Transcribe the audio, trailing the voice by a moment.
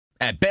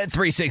At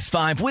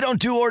Bet365, we don't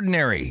do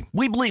ordinary.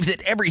 We believe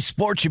that every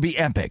sport should be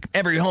epic.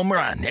 Every home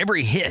run,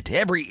 every hit,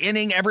 every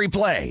inning, every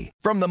play.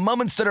 From the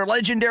moments that are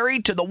legendary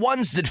to the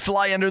ones that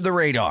fly under the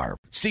radar.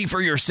 See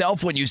for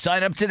yourself when you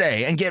sign up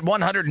today and get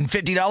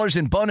 $150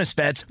 in bonus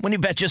bets when you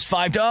bet just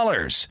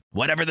 $5.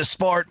 Whatever the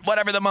sport,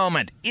 whatever the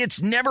moment,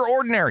 it's never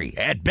ordinary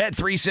at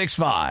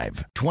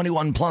Bet365.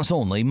 21 plus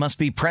only. Must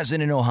be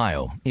present in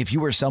Ohio. If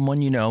you or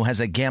someone you know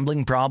has a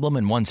gambling problem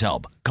and wants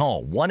help,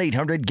 call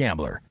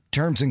 1-800-GAMBLER.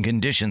 Terms and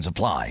conditions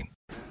apply.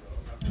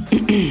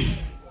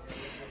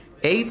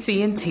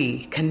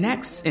 AT&T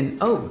connects an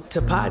ode to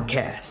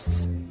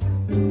podcasts.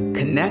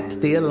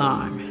 Connect the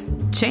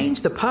alarm.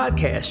 Change the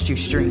podcast you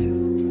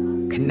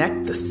stream.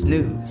 Connect the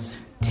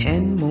snooze.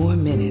 10 more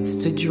minutes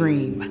to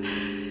dream.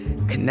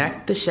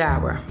 Connect the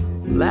shower.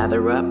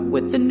 Lather up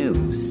with the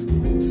news.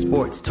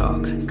 Sports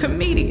talk,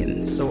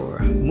 comedians, or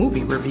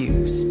movie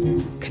reviews.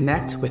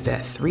 Connect with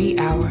that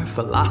 3-hour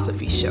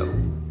philosophy show.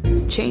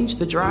 Change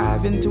the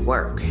drive into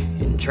work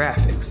in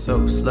traffic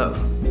so slow.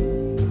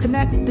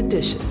 Connect the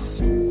dishes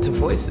to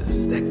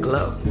voices that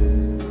glow.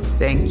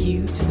 Thank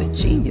you to the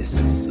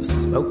geniuses of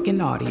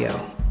spoken audio.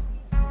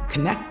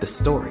 Connect the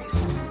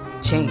stories.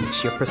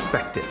 Change your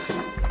perspective.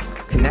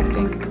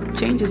 Connecting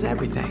changes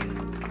everything.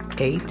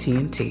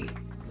 AT&T.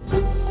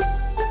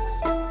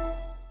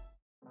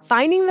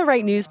 Finding the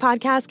right news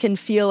podcast can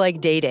feel like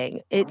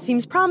dating. It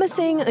seems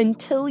promising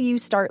until you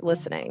start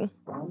listening.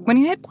 When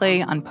you hit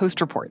play on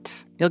Post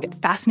Reports, you'll get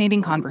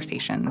fascinating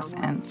conversations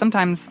and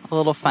sometimes a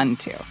little fun,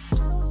 too.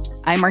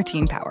 I'm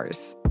Martine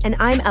Powers. And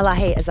I'm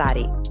Elahe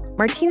Azadi.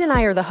 Martine and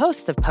I are the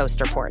hosts of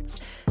Post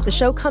Reports. The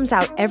show comes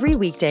out every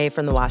weekday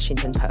from The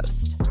Washington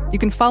Post. You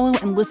can follow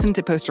and listen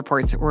to Post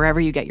Reports wherever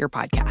you get your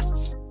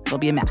podcasts. It'll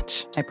be a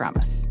match, I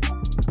promise.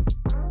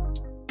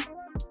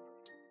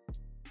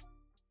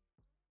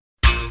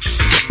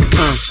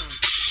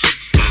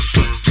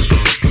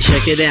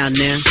 Check it out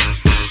now.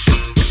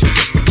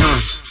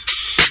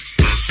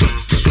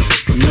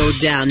 No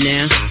doubt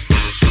now.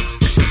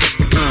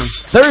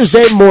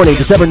 Thursday morning,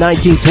 December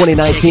 19,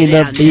 2019,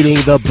 the Beating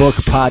the Book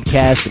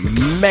podcast,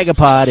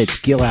 Megapod. It's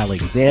Gil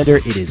Alexander.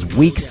 It is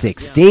week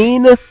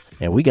 16,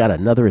 and we got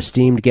another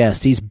esteemed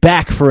guest. He's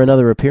back for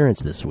another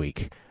appearance this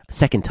week.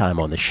 Second time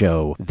on the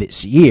show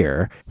this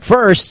year.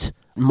 First,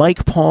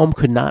 Mike Palm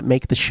could not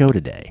make the show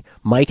today.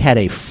 Mike had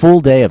a full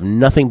day of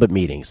nothing but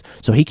meetings,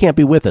 so he can't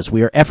be with us.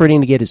 We are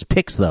efforting to get his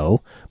picks,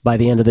 though, by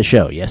the end of the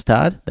show. Yes,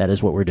 Todd? That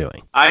is what we're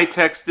doing. I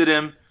texted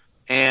him,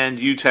 and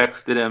you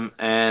texted him,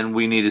 and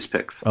we need his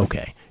picks.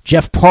 Okay.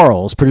 Jeff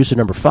Parles, producer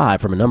number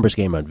 5 from A Numbers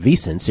Game on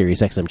VSiN,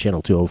 Sirius XM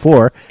Channel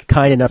 204,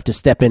 kind enough to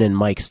step in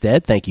Mike's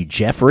stead. Thank you,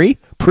 Jeffrey.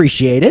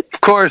 Appreciate it.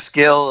 Of course,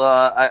 Gil.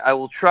 I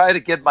will try to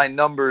get my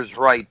numbers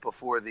right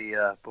before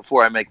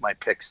I make my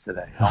picks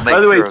today. By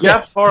the way,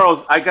 Jeff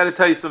Parles, I got to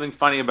tell you something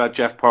funny about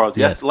Jeff Parles.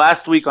 Yes,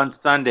 last week on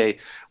Sunday,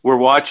 we're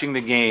watching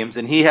the games,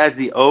 and he has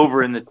the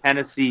over in the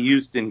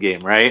Tennessee-Houston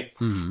game, right?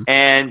 Mm-hmm.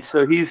 And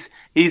so he's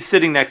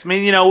sitting next to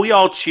me. You know, we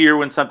all cheer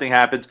when something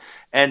happens.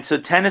 And so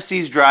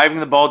Tennessee's driving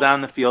the ball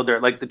down the field. They're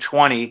at like the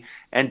 20,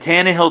 and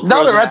Tannehill throws.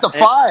 No, they're at the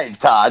 5,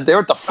 Todd. They're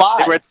at the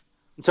 5.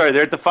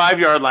 They're at the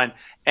 5-yard line,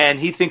 and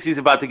he thinks he's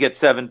about to get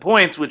 7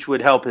 points, which would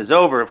help his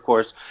over, of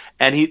course.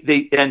 And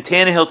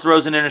Tannehill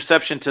throws an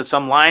interception to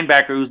some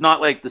linebacker who's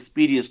not like the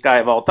speediest guy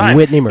of all time.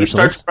 Whitney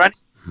Merciless. He starts running.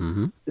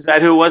 Mm-hmm. Is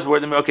that who it was?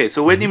 Okay,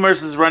 so Whitney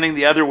Merciless is running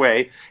the other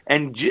way,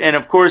 and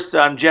of course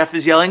Jeff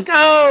is yelling,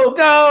 "Go,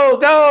 go,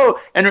 go!"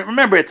 And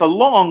remember, it's a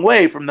long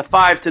way from the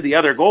 5 to the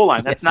other goal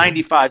line. That's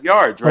 95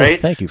 yards, right?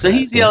 Oh, thank you. So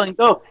he's yelling,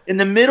 "Go!" In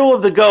the middle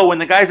of the go, when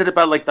the guy's at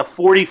about like the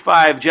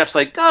 45, Jeff's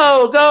like,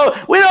 "Go, go!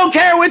 We don't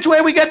care which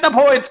way we get the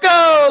points.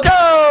 Go,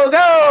 go,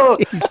 go!"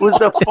 It was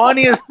the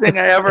funniest thing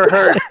I ever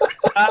heard.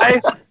 I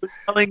was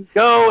yelling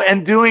 "Go"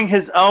 and doing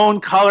his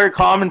own color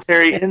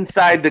commentary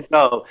inside the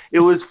go. It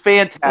was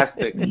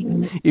fantastic.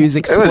 He was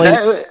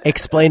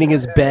explaining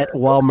his bet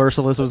while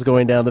Merciless was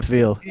going down the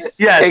field.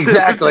 Yeah,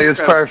 exactly. It's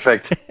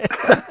perfect.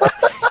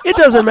 It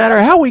doesn't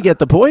matter how we get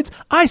the points.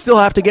 I still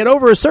have to get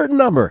over a certain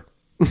number.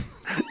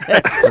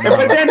 But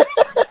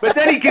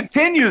then he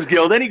continues,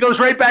 Gil. Then he goes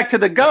right back to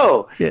the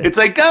go. Yeah. It's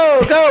like,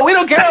 go, go. We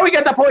don't care how we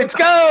get the points.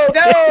 Go,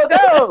 go,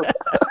 go.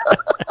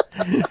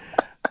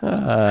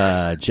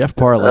 Jeff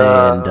Parlay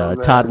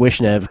and Todd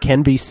Wishnev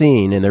can be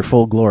seen in their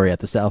full glory at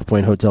the South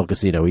Point Hotel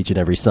Casino each and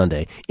every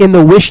Sunday in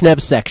the Wishnev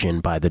section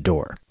by the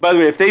door. By the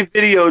way, if they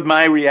videoed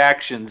my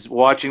reactions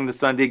watching the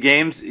Sunday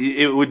games,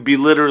 it would be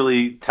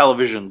literally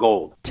television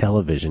gold.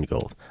 Television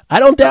gold. I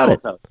don't doubt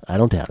it. I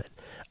don't doubt it.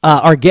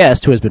 Our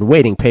guest, who has been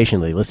waiting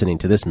patiently listening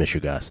to this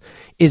Mishugas,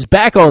 is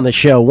back on the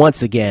show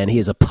once again. He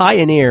is a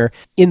pioneer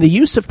in the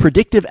use of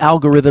predictive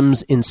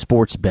algorithms in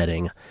sports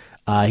betting.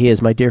 He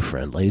is my dear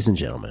friend, ladies and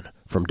gentlemen,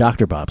 from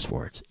Dr. Bob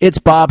Sports. It's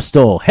Bob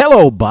Stoll.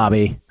 Hello,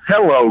 Bobby.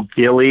 Hello,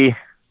 Gilly.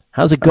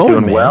 How's it going,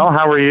 man? Man? Well,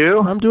 how are you?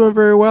 I'm doing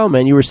very well,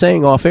 man. You were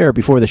saying off air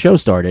before the show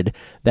started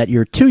that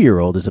your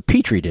 2-year-old is a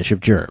petri dish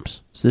of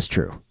germs. Is this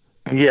true?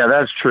 Yeah,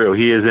 that's true.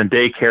 He is in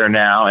daycare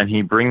now, and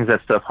he brings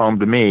that stuff home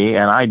to me,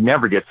 and I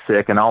never get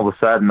sick, and all of a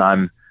sudden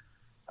I'm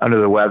under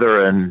the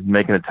weather and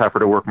making it tougher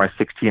to work my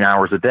 16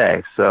 hours a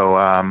day. So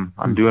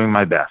I'm doing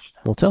my best.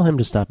 Well, tell him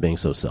to stop being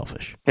so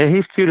selfish. Yeah,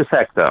 he's cute as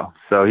heck, though.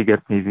 So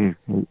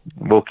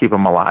we'll keep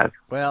him alive.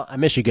 Well, I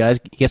miss you guys.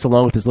 He gets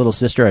along with his little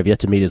sister. I've yet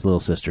to meet his little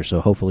sister, so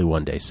hopefully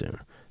one day soon.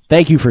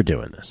 Thank you for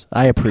doing this.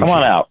 I appreciate it. Come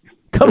on out.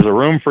 There's a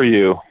room for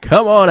you.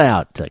 Come on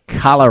out to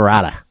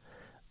Colorado.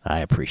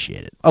 I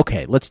appreciate it.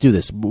 Okay, let's do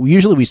this.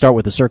 Usually we start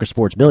with the Circus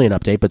Sports Million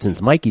update, but since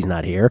Mikey's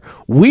not here,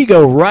 we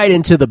go right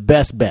into the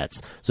best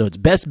bets. So it's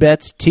best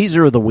bets,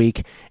 teaser of the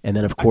week, and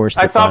then, of course,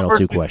 the final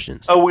two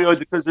questions.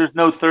 Because there's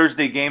no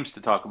Thursday games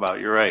to talk about.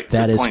 You're right.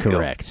 That is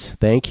correct. Gil.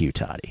 Thank you,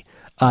 Toddy.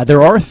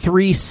 There are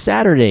 3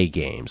 Saturday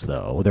games,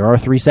 though.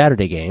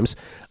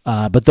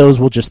 But those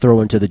we'll just throw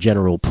into the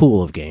general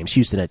pool of games.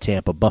 Houston at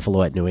Tampa,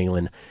 Buffalo at New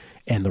England,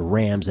 and the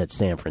Rams at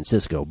San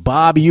Francisco.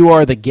 Bob, you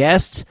are the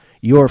guest.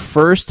 Your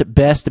first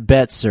best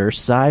bet, sir,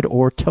 side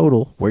or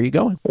total. Where are you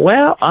going?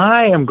 Well,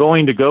 I am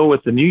going to go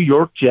with the New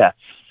York Jets.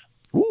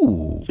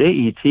 Ooh.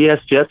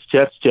 Jets,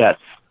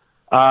 Jets.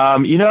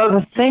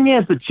 The thing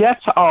is, the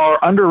Jets are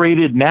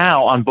underrated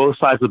now on both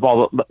sides of the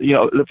ball.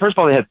 First of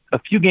all, they had a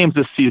few games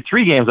this season,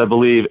 3 games, I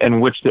believe,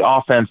 in which the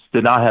offense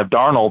did not have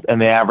Darnold,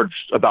 and they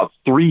averaged about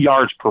 3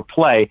 yards per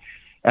play.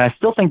 And I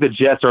still think the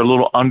Jets are a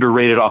little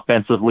underrated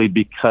offensively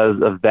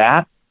because of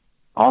that.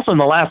 Also, in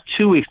the last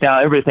 2 weeks now,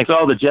 everybody thinks,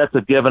 the Jets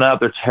have given up.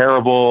 They're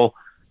terrible.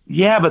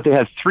 Yeah, but they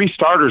had 3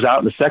 starters out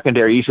in the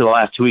secondary each of the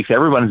last 2 weeks.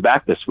 Everyone's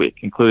back this week,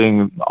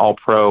 including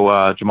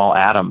All-Pro Jamal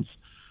Adams.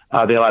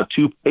 They allowed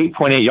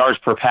 8.8 yards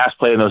per pass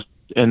play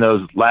in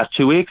those last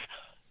 2 weeks.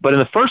 But in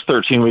the first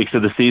 13 weeks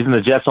of the season,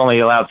 the Jets only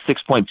allowed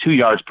 6.2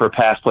 yards per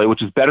pass play,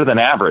 which is better than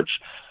average.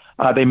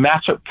 They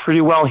match up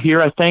pretty well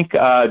here, I think.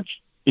 The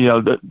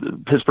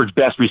Pittsburgh's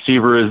best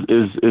receiver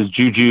is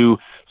Juju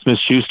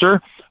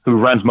Smith-Schuster, who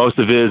runs most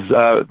of his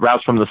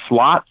routes from the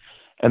slot.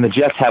 And the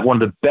Jets have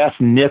one of the best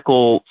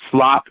nickel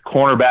slot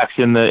cornerbacks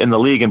in the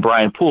league in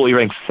Brian Poole. He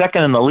ranks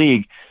second in the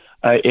league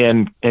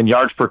in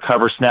yards per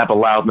cover snap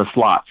allowed in the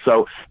slot.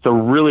 So it's a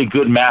really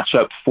good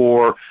matchup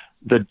for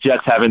the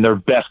Jets having their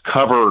best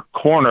cover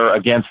corner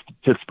against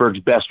Pittsburgh's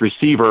best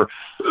receiver.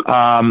 So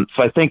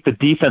I think the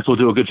defense will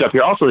do a good job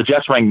here. Also, the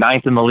Jets rank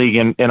 9th in the league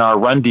in our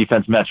run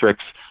defense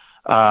metrics,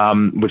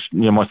 which,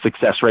 more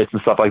success rates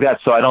and stuff like that.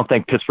 So I don't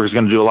think Pittsburgh's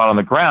going to do a lot on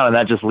the ground, and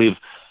that just leaves,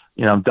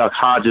 Duck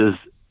Hodges,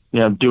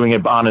 doing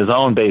it on his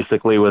own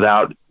basically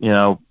without,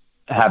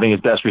 having his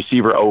best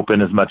receiver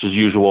open as much as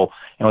usual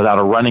and without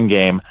a running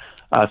game.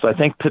 So I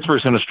think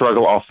Pittsburgh's going to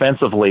struggle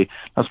offensively.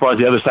 As far as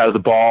the other side of the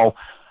ball,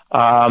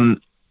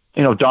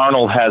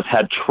 Darnold has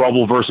had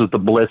trouble versus the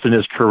blitz in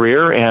his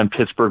career, and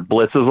Pittsburgh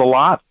blitzes a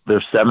lot.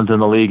 They're 7th in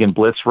the league in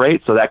blitz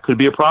rate, so that could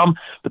be a problem.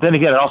 But then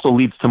again, it also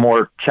leads to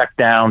more check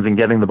downs and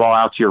getting the ball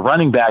out to your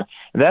running back,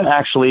 and that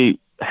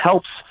actually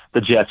helps the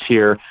Jets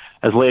here,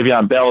 as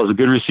Le'Veon Bell is a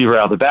good receiver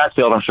out of the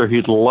backfield. I'm sure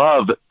he'd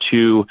love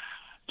to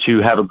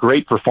have a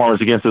great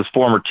performance against his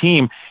former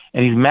team.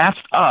 And he's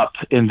matched up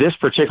in this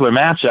particular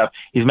matchup.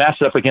 He's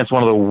matched up against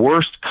one of the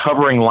worst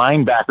covering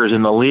linebackers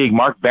in the league.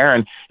 Mark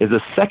Barron is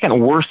the second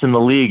worst in the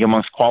league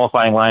amongst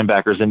qualifying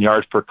linebackers in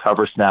yards per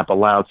cover snap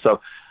allowed.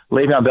 So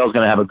Le'Veon Bell is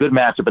going to have a good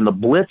matchup, and the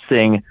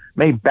blitzing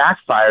may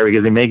backfire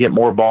because he may get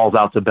more balls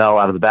out to Bell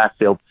out of the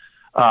backfield.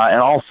 And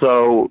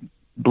also,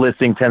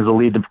 blitzing tends to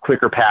lead to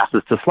quicker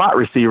passes to slot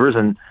receivers,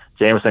 and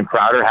Jamison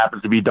Crowder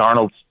happens to be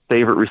Darnold's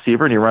favorite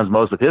receiver, and he runs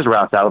most of his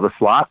routes out of the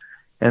slot.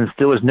 And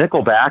Steelers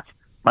nickelback,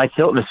 Mike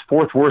Hilton, is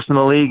 4th worst in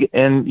the league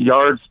in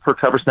yards per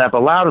cover snap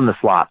allowed in the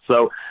slot.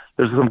 So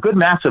there's some good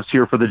matchups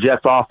here for the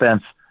Jets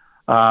offense.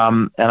 So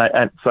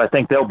I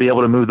think they'll be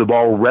able to move the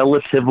ball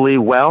relatively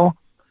well.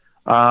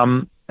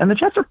 And the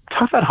Jets are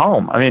tough at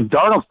home. I mean,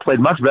 Darnold's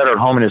played much better at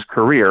home in his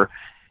career.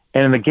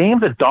 And in the game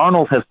that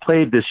Darnold has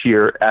played this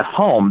year at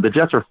home, the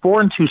Jets are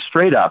 4-2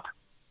 straight up.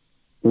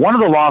 One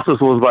of the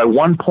losses was by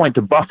 1 point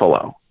to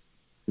Buffalo.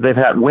 They've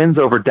had wins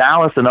over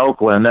Dallas and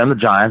Oakland and the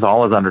Giants,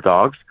 all as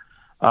underdogs.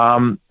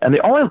 And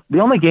the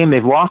only game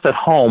they've lost at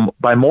home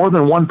by more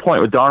than 1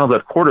 point with Darnold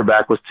at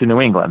quarterback was to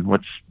New England,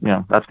 which,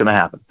 that's going to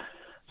happen.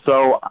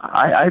 So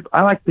I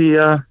like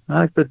the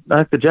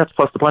Jets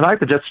plus the point. I like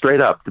the Jets straight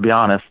up, to be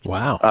honest.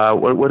 Wow.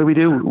 What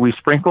do? We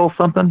sprinkle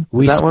something?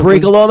 We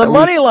sprinkle on the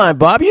money line,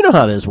 Bob. You know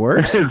how this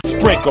works.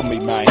 Sprinkle me,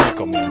 man.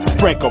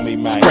 Sprinkle me,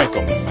 man.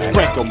 Sprinkle me,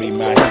 sprinkle me,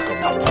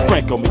 man.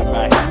 Sprinkle me,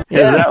 man.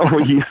 Yeah. Is that what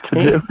we used to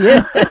do?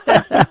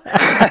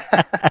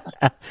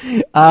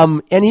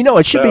 And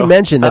it should be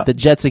mentioned that the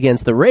Jets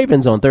against the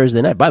Ravens on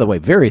Thursday night, by the way,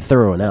 very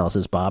thorough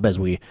analysis, Bob, as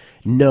we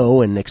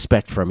know and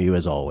expect from you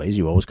as always.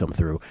 You always come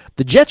through.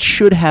 The Jets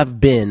should have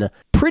been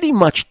pretty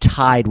much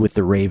tied with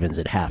the Ravens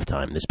at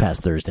halftime this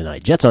past Thursday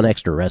night. Jets on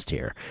extra rest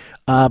here.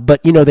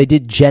 But they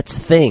did Jets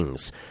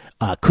things.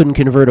 Couldn't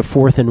convert a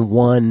 4th and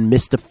 1,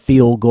 missed a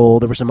field goal.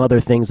 There were some other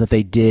things that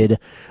they did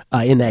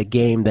in that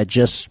game that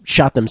just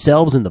shot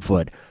themselves in the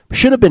foot.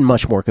 Should have been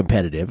much more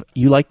competitive.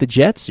 You like the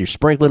Jets? You're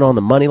sprinkling on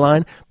the money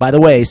line. By the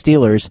way,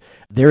 Steelers,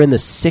 they're in the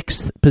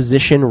 6th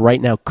position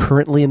right now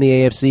currently in the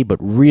AFC, but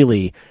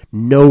really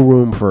no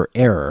room for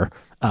error.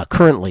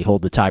 Currently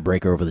hold the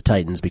tiebreaker over the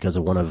Titans because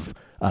of one of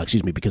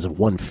because of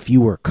one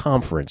fewer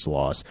conference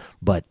loss,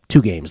 but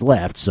 2 games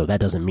left, so that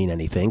doesn't mean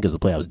anything because the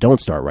playoffs don't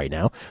start right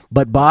now.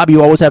 But, Bob,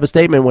 you always have a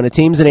statement when a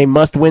team's in a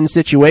must-win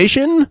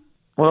situation.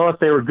 Well, if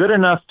they were good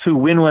enough to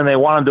win when they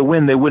wanted to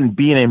win, they wouldn't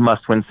be in a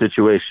must-win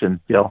situation,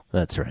 Gil.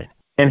 That's right.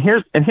 And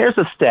here's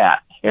a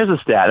stat. I was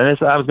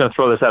going to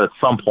throw this out at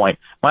some point.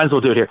 Might as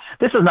well do it here.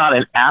 This is not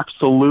an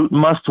absolute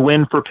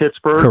must-win for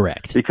Pittsburgh.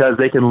 Correct. Because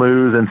they can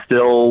lose and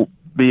still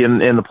be in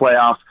the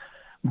playoffs.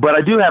 But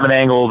I do have an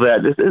angle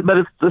but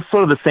it's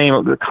sort of the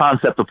same. The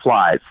concept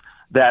applies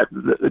that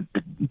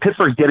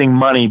Pittsburgh's getting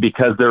money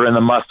because they're in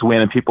the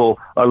must-win, and people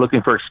are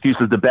looking for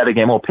excuses to bet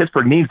again. Well,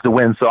 Pittsburgh needs to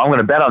win, so I'm going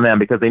to bet on them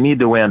because they need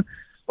to win.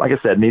 Like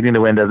I said, needing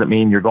to win doesn't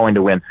mean you're going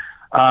to win.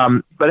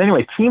 But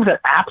anyway, teams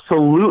that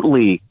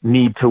absolutely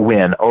need to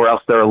win or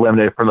else they're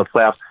eliminated from the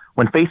playoffs,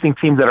 when facing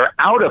teams that are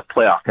out of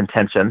playoff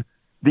contention,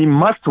 the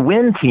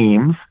must-win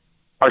teams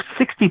are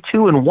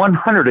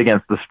 62-100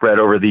 against the spread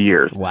over the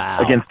years. Wow.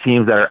 Against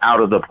teams that are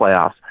out of the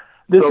playoffs.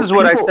 This is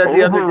what I said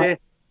the other day.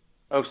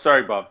 Oh,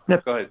 sorry, Bob.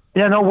 Yep. Go ahead.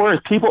 Yeah, no worries.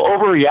 People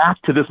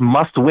overreact to this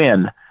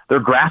must-win. They're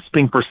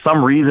grasping for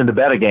some reason to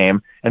bet a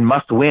game, and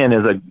must-win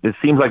it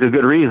seems like a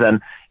good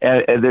reason,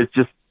 and it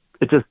just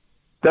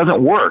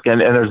doesn't work. And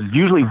there's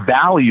usually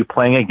value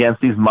playing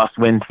against these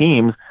must-win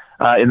teams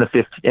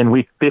in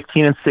week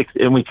 15 and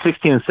 16. In week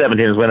 16 and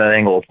 17 is when that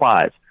angle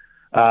applies.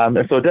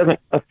 And so it doesn't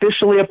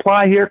officially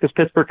apply here because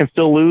Pittsburgh can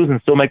still lose and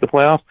still make the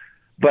playoffs.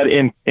 But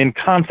in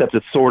concept,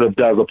 it sort of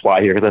does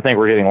apply here because I think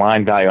we're getting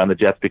line value on the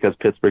Jets because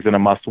Pittsburgh's in a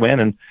must-win,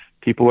 and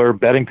people are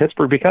betting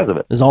Pittsburgh because of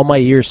it. This is all my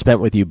years spent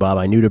with you, Bob.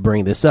 I knew to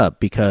bring this up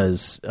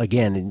because,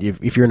 again,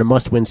 if you're in a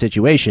must-win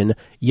situation,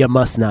 you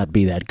must not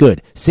be that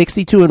good.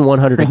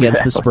 62-100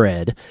 against the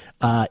spread.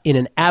 In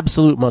an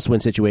absolute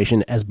must-win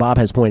situation, as Bob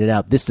has pointed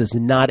out, this does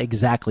not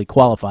exactly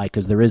qualify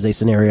because there is a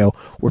scenario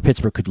where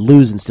Pittsburgh could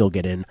lose and still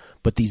get in,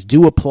 but these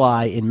do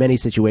apply in many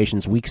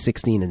situations. Week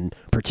 16 and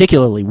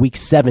particularly Week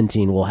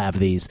 17 will have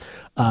these.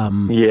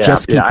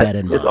 Just keep that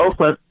in mind.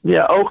 It's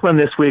Oakland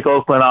this week.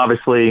 Oakland,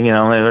 obviously,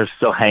 they're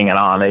still hanging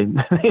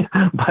on.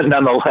 But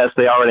nonetheless,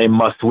 they are in a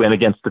must-win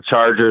against the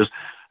Chargers,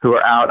 who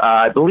are out.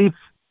 I believe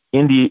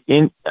Indy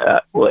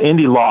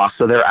lost,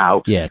 so they're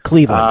out. Yeah,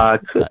 Cleveland.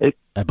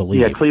 I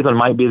believe. Yeah, Cleveland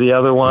might be the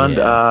other one.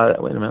 Yeah.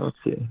 Wait a minute, let's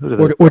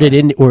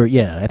see.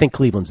 I think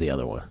Cleveland's the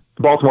other one.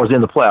 Baltimore's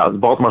in the playoffs.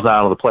 Baltimore's not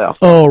out of the playoffs.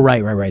 Oh,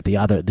 right. The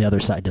other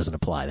side doesn't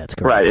apply. That's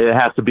correct. Right, it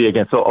has to be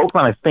again. So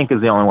Oakland, I think, is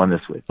the only one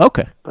this week.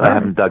 Okay. But I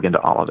haven't dug into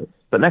all of it.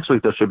 But next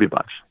week there should be a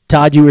bunch.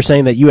 Todd, you were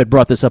saying that you had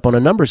brought this up on a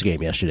numbers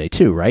game yesterday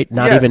too, right?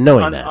 Not even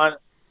knowing that.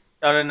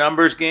 On a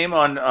numbers game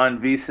on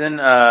VSiN,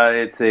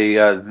 it's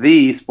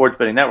the sports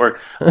betting network.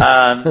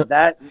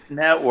 That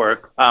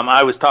network,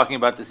 I was talking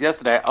about this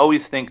yesterday. I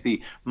always think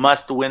the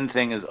must-win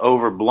thing is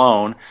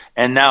overblown,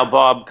 and now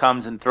Bob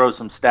comes and throws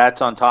some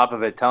stats on top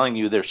of it, telling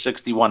you they're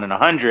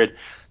 61-100.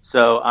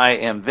 So I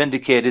am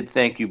vindicated.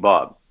 Thank you,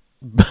 Bob.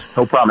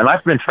 No problem. And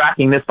I've been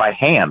tracking this by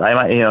hand.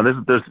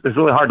 It's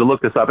really hard to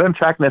look this up. I've been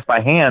tracking this by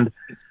hand.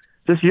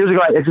 Just years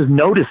ago, I just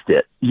noticed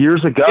it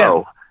years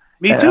ago.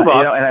 Yeah. Me too,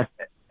 Bob.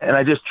 And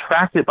I just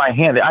tracked it by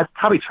hand. I've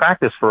probably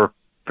tracked this for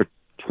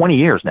 20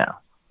 years now.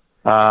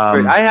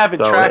 I haven't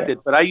tracked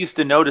it, but I used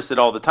to notice it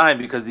all the time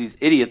because these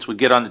idiots would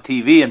get on the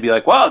TV and be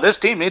like, "Well, this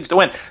team needs to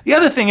win." The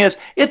other thing is,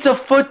 it's a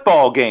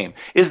football game.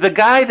 Is the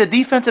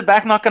defensive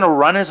back, not going to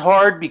run as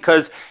hard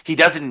because he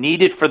doesn't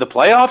need it for the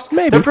playoffs?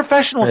 Maybe. They're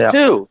professionals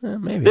too.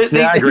 Maybe.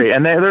 I agree.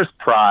 And there's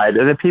pride,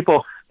 and then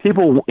people,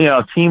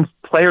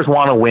 players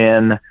want to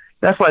win.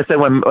 That's why I said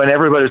when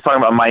everybody was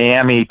talking about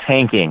Miami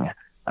tanking,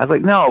 I was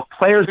like, no,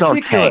 players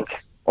don't tank.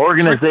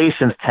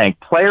 Organizations tank.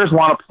 Players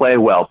want to play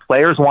well.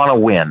 Players want to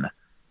win.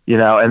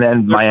 And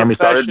then They're Miami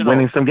started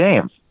winning some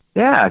games.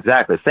 Yeah,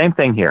 exactly. Same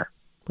thing here.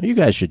 Well, you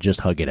guys should just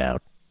hug it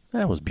out.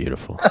 That was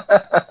beautiful.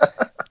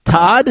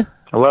 Todd?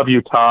 I love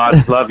you,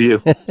 Todd. Love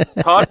you.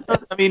 Todd,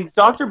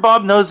 Dr.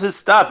 Bob knows his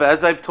stuff.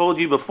 As I've told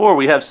you before,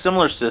 we have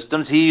similar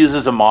systems. He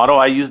uses a model.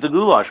 I use the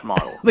goulash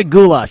model. The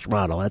goulash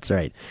model, that's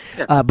right.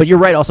 Yeah. But you're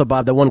right also,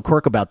 Bob, the one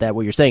quirk about that,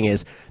 what you're saying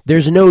is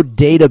there's no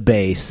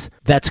database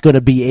that's going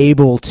to be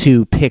able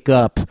to pick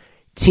up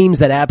teams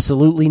that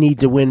absolutely need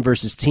to win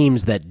versus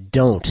teams that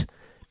don't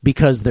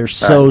because they're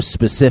so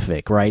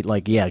specific, right?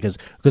 Because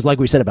like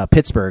we said about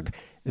Pittsburgh,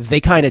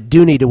 they kind of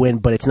do need to win,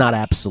 but it's not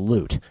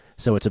absolute.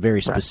 So it's a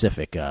very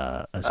specific,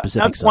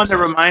 That's one that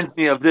reminds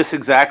me of this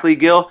exactly,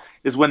 Gil,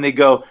 is when they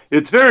go,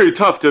 it's very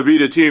tough to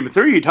beat a team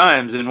 3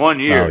 times in 1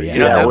 year. Oh,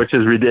 yeah. Which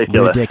is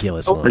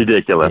ridiculous.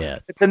 Ridiculous. Yeah.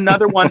 It's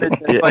another one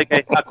that's like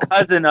a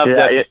cousin of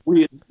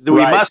we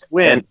must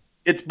win.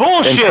 It's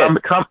bullshit.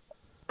 And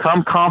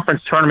come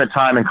conference tournament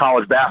time in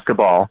college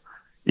basketball,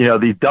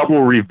 the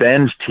double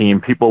revenge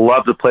team, people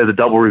love to play the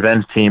double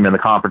revenge team in the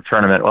conference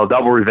tournament. Well,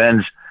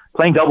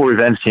 playing double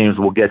revenge teams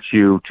will get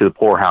you to the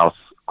poorhouse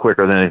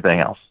quicker than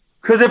anything else.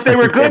 Because if they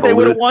were good, they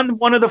would have won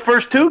one of the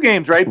first 2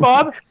 games, right,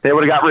 Bob? They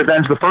would have got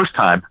revenge the first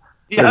time.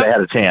 They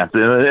had a chance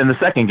in the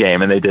second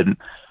game, and they didn't.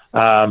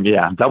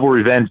 Double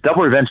revenge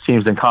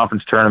teams in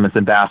conference tournaments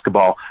in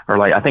basketball are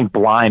like, I think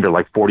blind are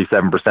like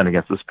 47%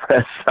 against the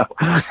spread. So,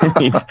 I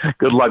mean,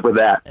 good luck with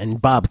that.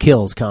 And Bob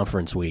kills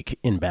conference week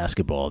in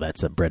basketball.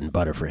 That's a bread and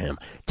butter for him.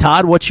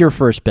 Todd, what's your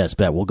first best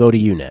bet? We'll go to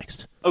you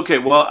next. Okay,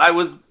 well,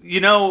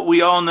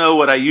 we all know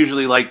what I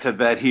usually like to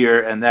bet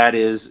here, and that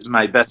is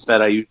my best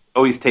bet. I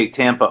always take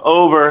Tampa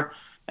over,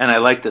 and I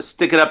like to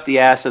stick it up the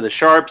ass of the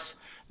Sharps.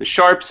 The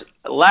Sharps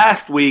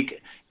last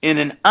week, in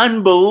an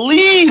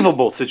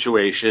unbelievable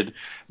situation,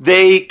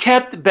 they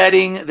kept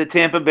betting the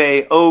Tampa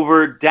Bay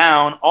over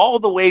down all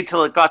the way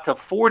till it got to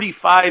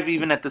 45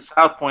 even at the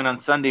South Point on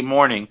Sunday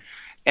morning.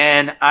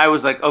 And I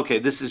was like, okay,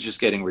 this is just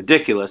getting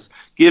ridiculous.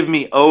 Give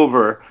me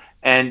over.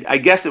 And I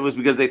guess it was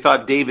because they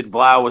thought David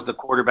Blau was the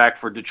quarterback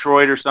for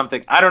Detroit or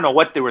something. I don't know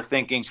what they were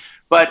thinking.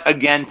 But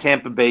again,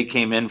 Tampa Bay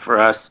came in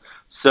for us.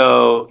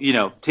 So,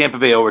 Tampa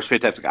Bay over is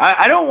fantastic.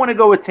 I don't want to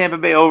go with Tampa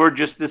Bay over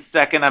just this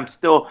second. I'm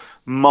still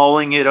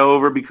mulling it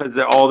over because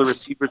all the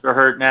receivers are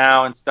hurt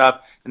now and stuff,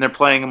 and they're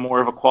playing a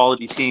more of a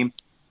quality team.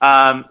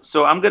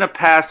 So I'm going to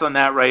pass on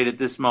that right at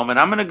this moment.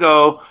 I'm going to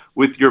go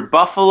with your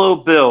Buffalo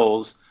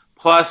Bills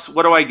plus,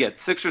 what do I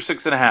get, 6 or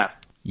 6.5?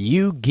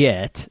 You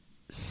get,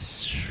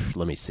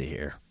 let me see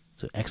here.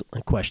 It's an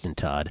excellent question,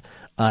 Todd.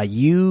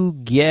 You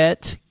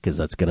get, because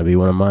that's going to be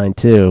one of mine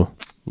too.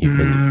 You've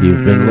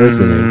been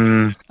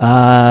listening.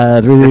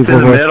 It's in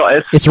the middle.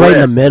 It's right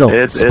in the middle.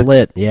 It's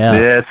split. Yeah,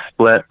 it's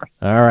split.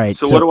 All right.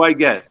 So what do I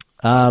get?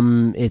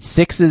 It's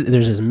sixes.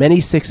 There's as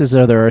many sixes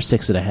as there are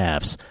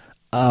 6.5s.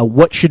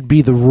 What should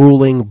be the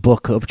ruling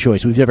book of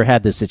choice? We've never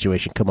had this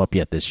situation come up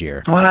yet this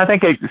year. Well, I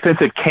think since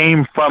it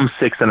came from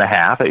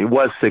 6.5, it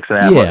was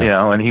 6.5.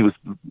 Yeah. And he was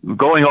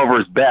going over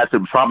his bets.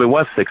 It probably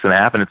was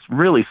 6.5, and it's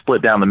really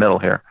split down the middle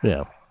here.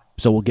 Yeah.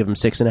 So we'll give him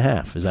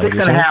 6.5. Is that what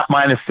you're saying? 6.5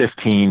 minus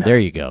 15. There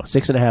you go.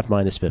 6.5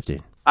 minus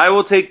 15. I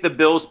will take the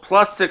Bills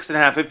plus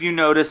 6.5. If you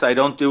notice, I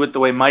don't do it the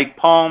way Mike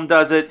Palm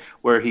does it,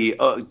 where he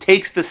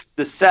takes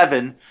the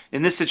 7.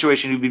 In this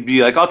situation, he would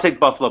be like, I'll take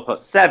Buffalo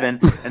plus 7,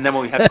 and then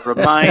we have to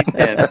remind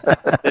him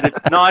that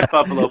it's not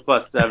Buffalo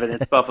plus 7,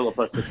 it's Buffalo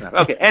plus 6.5.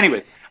 Okay,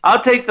 anyways,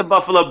 I'll take the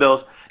Buffalo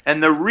Bills,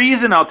 and the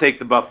reason I'll take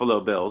the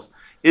Buffalo Bills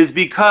is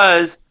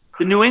because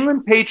the New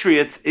England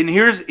Patriots, and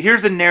here's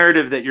a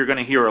narrative that you're going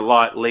to hear a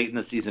lot late in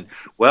the season.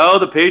 Well,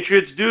 the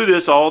Patriots do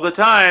this all the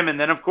time, and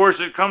then, of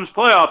course, it comes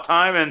playoff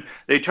time, and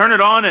they turn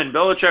it on, and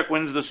Belichick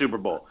wins the Super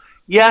Bowl.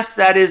 Yes,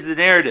 that is the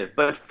narrative,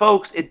 but,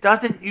 folks, it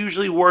doesn't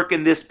usually work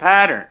in this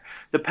pattern.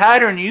 The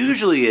pattern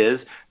usually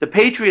is the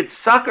Patriots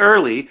suck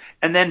early,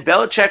 and then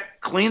Belichick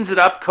cleans it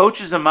up,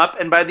 coaches them up,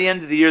 and by the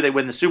end of the year, they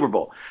win the Super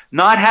Bowl.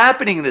 Not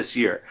happening this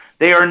year.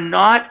 They are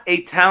not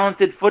a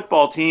talented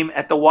football team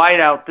at the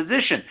wideout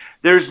position.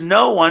 There's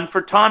no one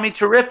for Tommy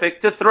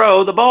Terrific to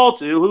throw the ball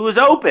to who is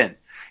open.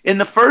 In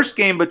the first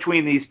game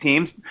between these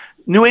teams,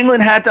 New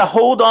England had to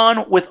hold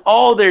on with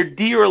all their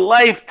dear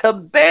life to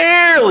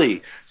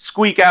barely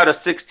squeak out a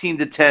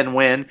 16-10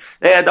 win.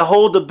 They had to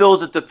hold the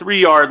Bills at the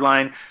 3-yard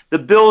line. The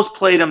Bills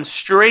played them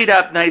straight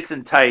up nice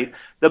and tight.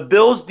 The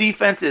Bills'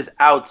 defense is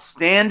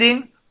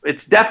outstanding.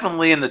 It's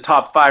definitely in the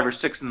top 5 or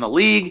 6 in the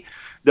league.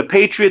 The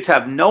Patriots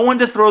have no one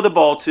to throw the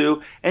ball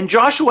to, and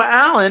Joshua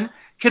Allen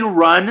can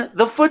run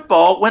the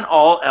football when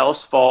all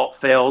else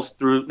fails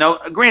through. Now,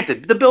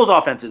 granted, the Bills'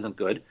 offense isn't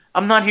good.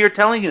 I'm not here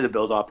telling you the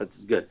Bills' offense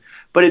is good,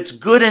 but it's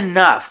good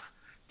enough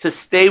to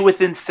stay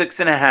within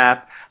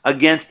 6.5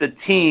 against a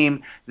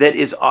team that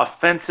is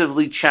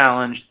offensively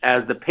challenged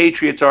as the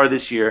Patriots are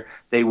this year.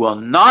 They will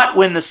not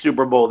win the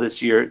Super Bowl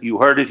this year. You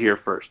heard it here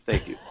first.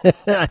 Thank you.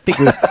 I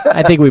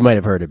think we might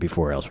have heard it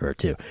before elsewhere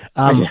too.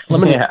 I'm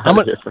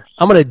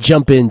gonna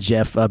jump in,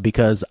 Jeff,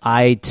 because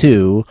I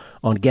too,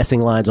 on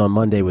Guessing Lines on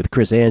Monday with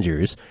Chris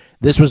Andrews,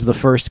 this was the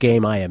first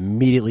game I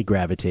immediately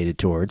gravitated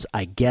towards.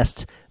 I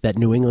guessed that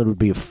New England would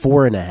be a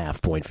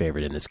 4.5-point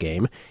favorite in this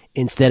game.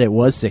 Instead, it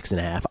was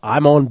 6.5.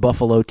 I'm on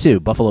Buffalo,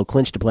 too. Buffalo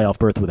clinched a playoff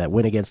berth with that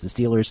win against the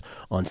Steelers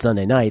on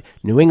Sunday night.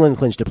 New England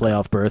clinched a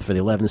playoff berth for the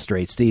 11th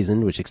straight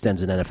season, which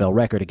extends an NFL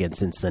record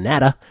against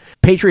Cincinnati.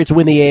 Patriots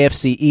win the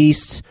AFC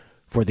East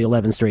for the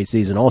 11th straight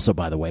season also,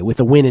 by the way. With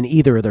a win in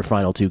either of their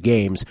final 2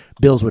 games,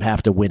 Bills would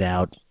have to win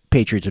out.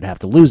 Patriots would have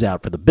to lose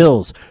out for the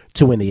Bills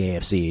to win the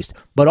AFC East.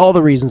 But all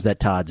the reasons that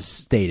Todd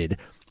stated,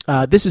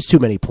 this is too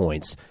many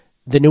points.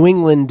 The New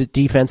England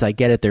defense, I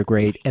get it, they're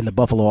great, and the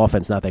Buffalo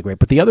offense, not that great.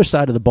 But the other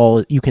side of the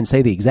ball, you can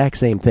say the exact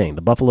same thing.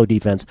 The Buffalo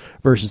defense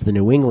versus the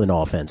New England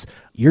offense.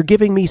 You're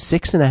giving me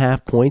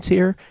 6.5 points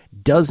here?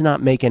 Does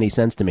not make any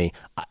sense to me.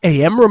 I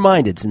am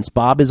reminded, since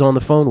Bob is on the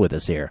phone with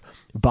us here,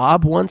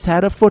 Bob once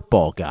had a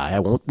football guy, I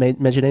won't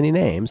mention any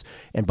names,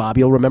 and Bob,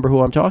 you'll remember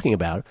who I'm talking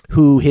about,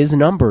 who his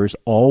numbers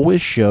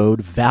always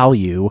showed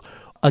value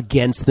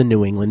against the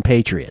New England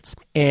Patriots.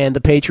 And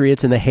the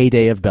Patriots in the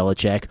heyday of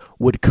Belichick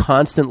would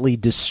constantly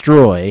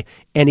destroy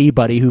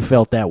anybody who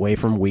felt that way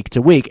from week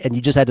to week, and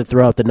you just had to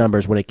throw out the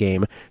numbers when it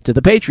came to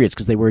the Patriots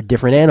because they were a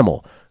different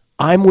animal.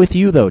 I'm with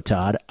you, though,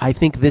 Todd. I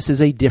think this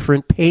is a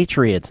different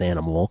Patriots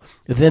animal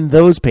than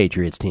those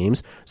Patriots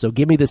teams. So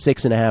give me the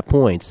 6.5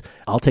 points.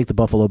 I'll take the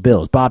Buffalo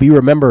Bills. Bob, you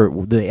remember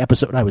the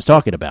episode I was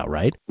talking about,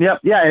 right? Yeah.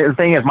 The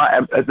thing is,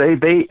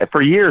 they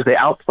for years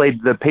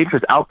the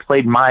Patriots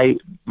outplayed my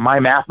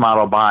math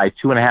model by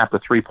 2.5 to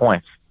 3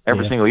 points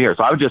every single year.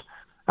 So I would just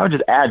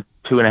add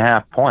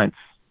 2.5 points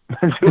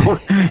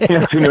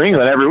to New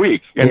England every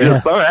week, and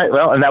just all right.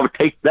 Well, and that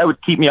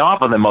would keep me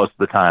off of them most of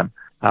the time.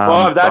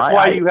 Well, that's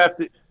why you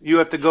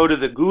have to go to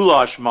the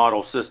goulash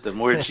model system,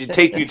 where you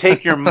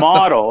take your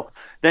model,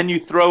 then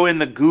you throw in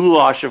the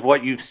goulash of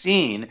what you've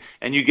seen,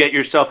 and you get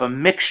yourself a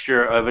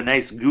mixture of a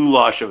nice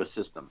goulash of a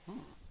system.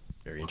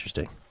 Very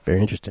interesting. Very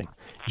interesting.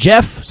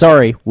 Jeff,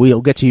 sorry,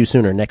 we'll get to you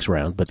sooner next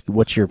round, but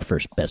what's your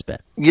first best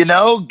bet?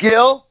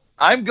 Gil,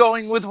 I'm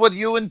going with what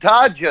you and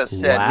Todd just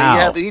said.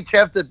 Wow. We each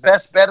have the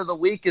best bet of the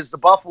week is the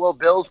Buffalo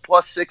Bills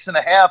plus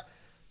 6.5.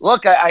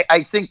 Look,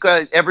 I think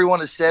everyone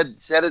has said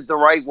it the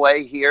right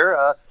way here.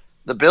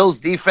 The Bills'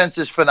 defense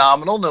is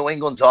phenomenal. New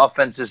England's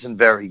offense isn't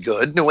very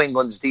good. New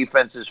England's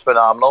defense is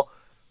phenomenal.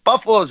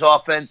 Buffalo's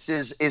offense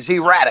is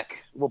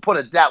erratic. We'll put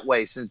it that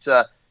way, since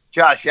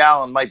Josh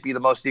Allen might be the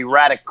most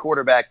erratic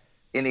quarterback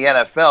in the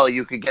NFL.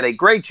 You could get a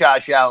great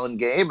Josh Allen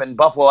game, and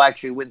Buffalo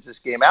actually wins this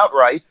game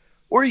outright.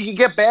 Or you can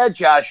get bad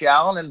Josh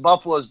Allen, and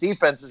Buffalo's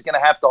defense is going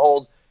to have to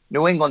hold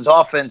New England's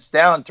offense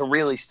down to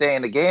really stay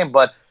in the game.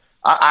 But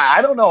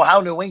I don't know how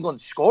New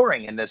England's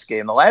scoring in this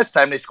game. The last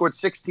time they scored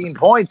 16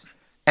 points,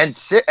 and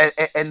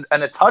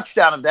a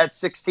touchdown of that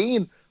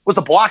 16 was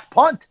a blocked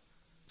punt.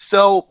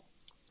 So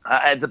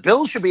the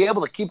Bills should be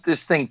able to keep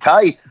this thing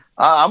tight.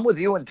 I'm with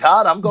you and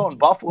Todd. I'm going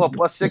Buffalo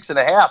plus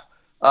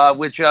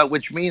 6.5,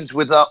 which means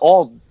with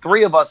all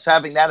three of us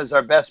having that as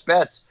our best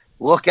bets,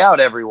 look out,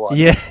 everyone.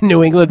 Yeah,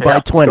 New England by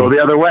 20. Go the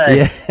other way.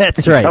 Yeah,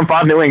 that's right. I'm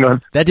on New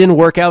England. That didn't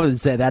work out.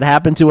 That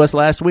happened to us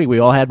last week. We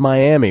all had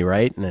Miami,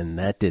 right? And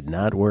that did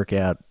not work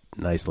out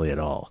nicely at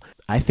all.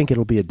 I think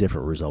it'll be a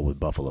different result with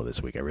Buffalo this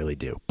week. I really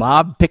do.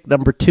 Bob, pick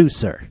number 2,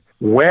 sir.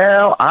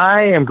 Well,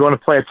 I am going to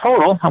play a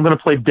total. I'm going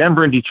to play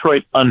Denver and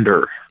Detroit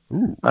under.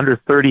 Ooh. Under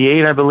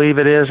 38, I believe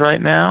it is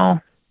right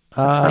now.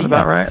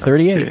 About right.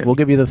 38. We'll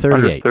give you the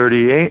 38. Under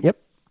 38. Yep.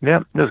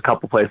 There's a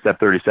couple places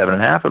at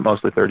 37.5, but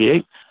mostly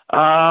 38.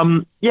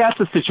 It's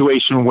a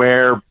situation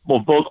where,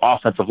 both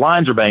offensive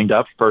lines are banged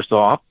up, first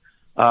off.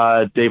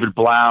 David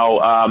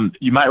Blau,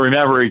 you might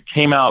remember he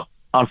came out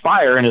on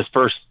fire in his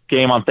first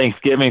game on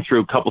Thanksgiving,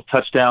 threw a couple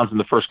touchdowns in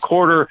the first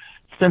quarter.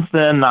 Since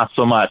then, not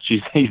so much.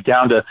 He's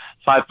down to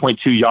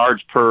 5.2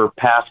 yards per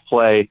pass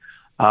play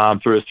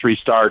through his 3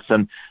 starts,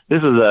 and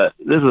this is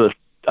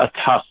a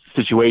tough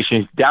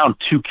situation. He's down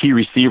 2 key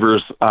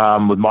receivers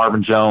with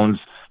Marvin Jones.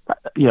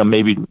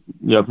 Maybe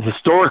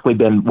historically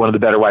been one of the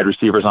better wide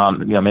receivers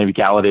on. Maybe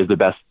Galladay is the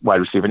best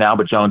wide receiver now,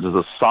 but Jones is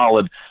a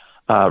solid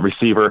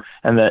receiver,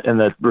 and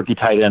the rookie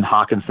tight end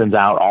Hawkinson's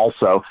out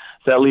also.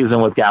 So that leaves him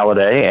with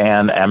Galladay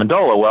and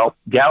Amendola. Well,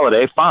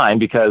 Galladay, fine,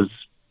 because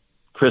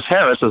Chris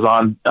Harris is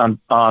on the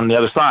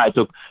other side.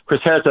 So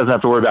Chris Harris doesn't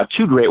have to worry about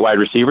 2 great wide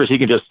receivers. He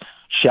can just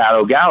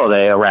shadow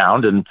Galladay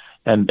around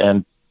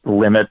and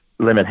limit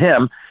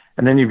him.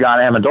 And then you've got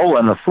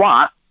Amendola in the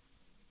slot,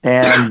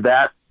 and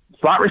that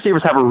slot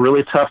receivers have a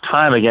really tough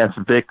time against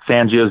Vic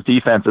Fangio's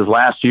defenses.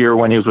 Last year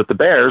when he was with the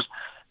Bears,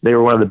 they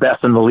were one of the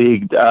best in the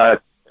league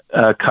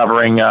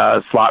covering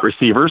slot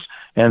receivers.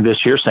 And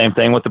this year, same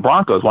thing with the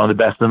Broncos, one of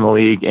the best in the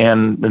league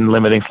in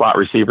limiting slot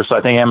receivers. So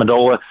I think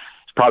Amendola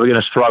is probably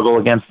going to struggle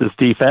against this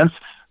defense.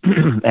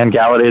 And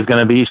Galladay is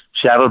going to be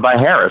shadowed by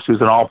Harris,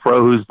 who's an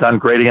all-pro who's done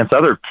great against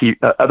other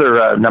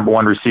number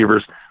 1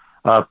 receivers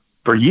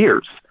for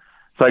years.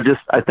 So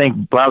I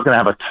think Blau's going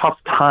to have a tough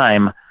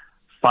time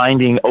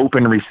finding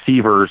open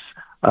receivers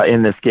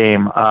in this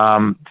game.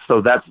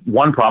 So that's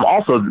one problem.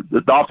 Also,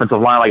 the offensive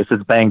line, like I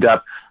said, is banged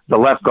up. The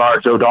left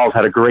guard, Joe Dahl's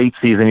had a great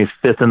season. He's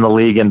 5th in the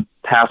league in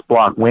pass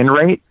block win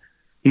rate.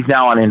 He's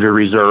now on injured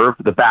reserve.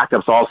 The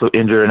backup's also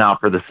injured and out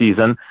for the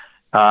season.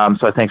 So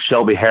I think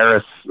Shelby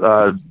Harris,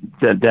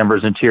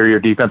 Denver's interior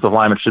defensive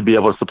lineman, should be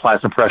able to supply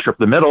some pressure up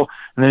the middle.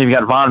 And then you've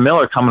got Von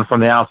Miller coming from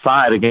the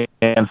outside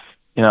against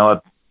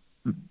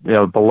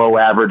below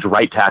average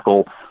right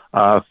tackle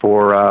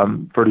for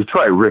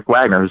Detroit, Rick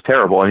Wagner, who's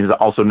terrible, and he's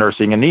also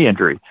nursing a knee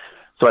injury.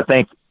 So I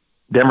think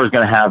Denver's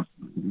going to have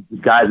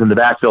guys in the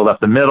backfield up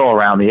the middle,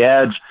 around the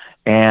edge,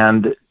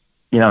 and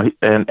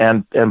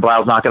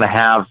Blau's not going to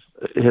have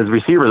his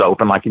receivers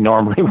open like he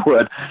normally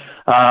would.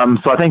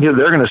 So I think they're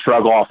going to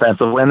struggle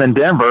offensively. And then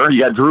Denver, you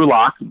got Drew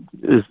Lock.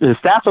 His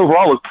stats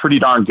overall look pretty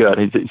darn good.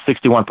 He's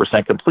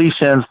 61%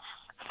 completions,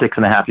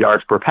 6.5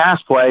 yards per pass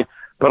play.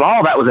 But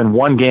all that was in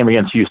one game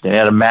against Houston. He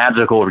had a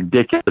magical,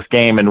 ridiculous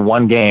game in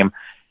one game.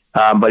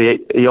 But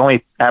he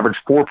only averaged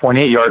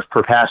 4.8 yards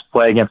per pass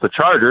play against the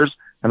Chargers.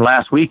 And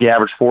last week he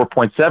averaged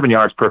 4.7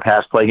 yards per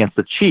pass play against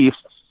the Chiefs.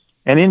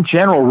 And in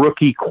general,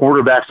 rookie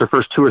quarterbacks, their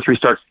first 2 or 3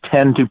 starts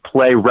tend to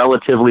play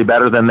relatively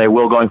better than they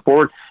will going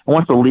forward. And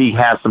once the league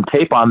has some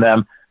tape on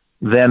them,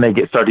 then they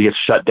start to get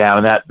shut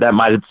down. And that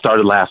might have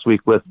started last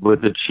week with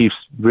the Chiefs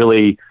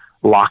really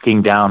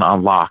locking down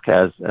on Locke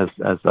as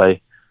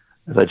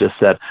as I just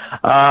said.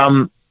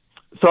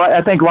 So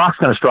I think Locke's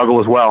going to struggle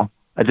as well.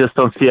 I just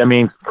don't see. I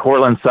mean,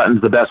 Cortland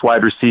Sutton's the best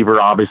wide receiver,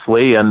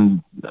 obviously,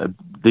 and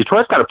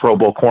Detroit's got a Pro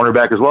Bowl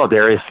cornerback as well,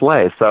 Darius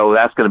Slay. So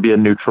that's going to be a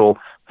neutral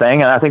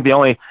thing. And I think the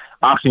only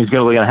option he's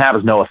really going to have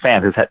is Noah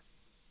Fant, who's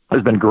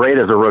has been great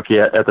as a rookie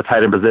at the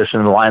tight end position,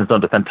 and the Lions don't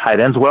defend tight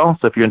ends well.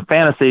 So if you're in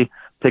fantasy,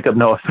 pick up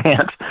Noah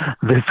Fant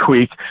this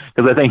week,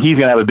 because I think he's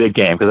going to have a big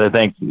game, because I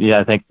think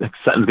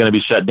Sutton's going to be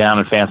shut down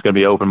and Fant's going to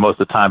be open most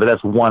of the time, but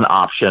that's one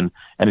option,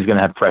 and he's going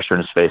to have pressure in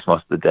his face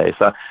most of the day.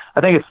 So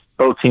I think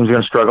both teams are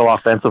going to struggle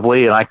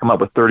offensively, and I come up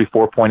with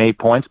 34.8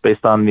 points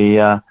based on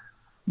the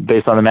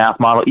math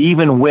model.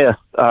 Even with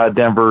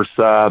Denver's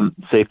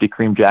safety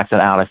Kareem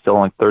Jackson out, I still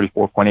like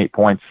 34.8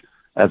 points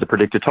as a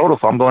predicted total,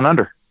 so I'm going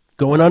under.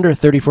 Going under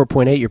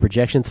 34.8, your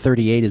projection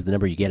 38 is the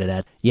number you get it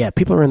at. Yeah,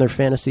 people are in their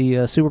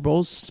fantasy Super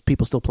Bowls.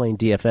 People still playing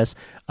DFS.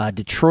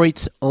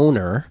 Detroit's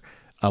owner,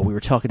 we were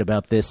talking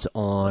about this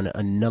on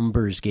a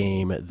numbers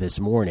game this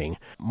morning,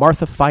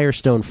 Martha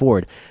Firestone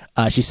Ford.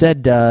 She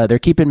said they're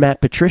keeping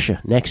Matt Patricia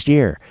next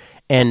year.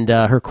 And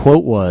her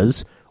quote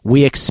was,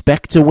 "We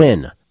expect to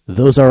win.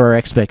 Those are our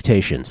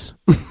expectations."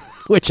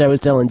 Which I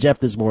was telling Jeff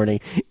this morning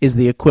is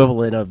the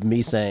equivalent of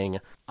me saying,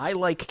 "I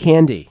like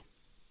candy.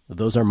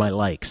 Those are my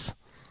likes."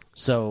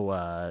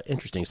 So,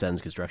 interesting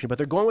sentence construction. But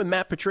they're going with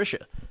Matt Patricia.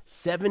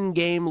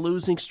 7-game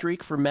losing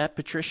streak for Matt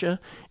Patricia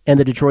and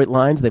the Detroit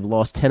Lions. They've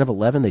lost 10 of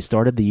 11. They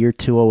started the year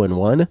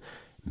 2-0-1.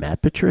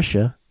 Matt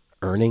Patricia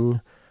earning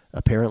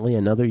apparently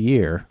another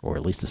year, or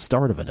at least the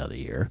start of another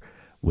year,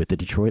 with the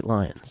Detroit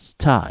Lions.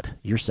 Todd,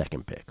 your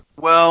second pick.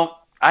 Well,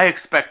 I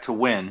expect to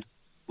win,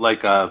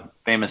 like a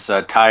famous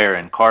tire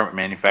and car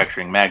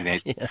manufacturing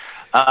magnates.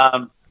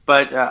 Yeah.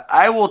 But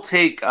I will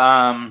take.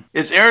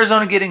 Is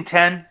Arizona getting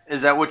 10?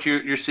 Is that what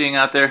you're seeing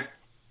out there?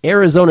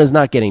 Arizona's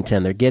not getting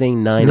 10. They're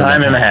getting 9.5.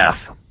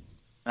 9.5.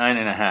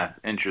 9.5.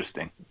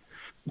 Interesting.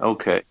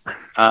 Okay.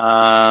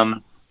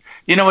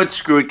 You know what?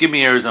 Screw it. Give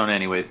me Arizona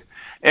anyways.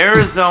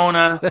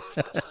 Arizona.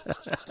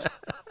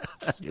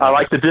 I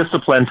like the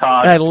discipline,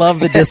 Todd. I love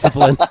the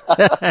discipline.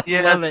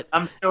 Yeah, love it.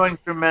 I'm showing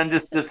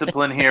tremendous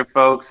discipline here,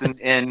 folks,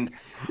 in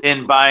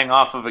buying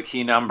off of a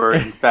key number.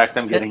 In fact,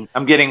 I'm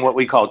getting what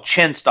we call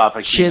chinsed off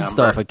a key number. Chinsed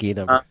off a key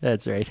number.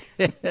 That's right.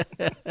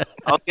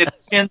 I'll get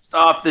chinsed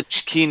off the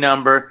key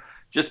number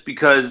just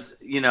because,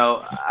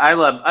 I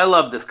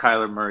love this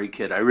Kyler Murray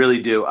kid. I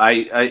really do.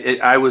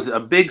 I was a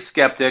big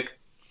skeptic.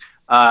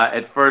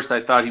 At first,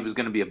 I thought he was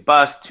going to be a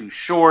bust, too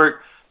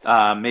short.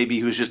 Maybe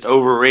he was just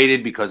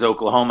overrated because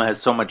Oklahoma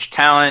has so much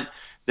talent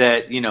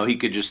that, he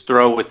could just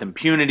throw with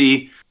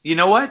impunity. You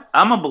know what?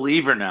 I'm a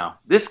believer now.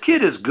 This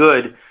kid is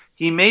good.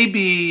 He may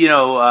be,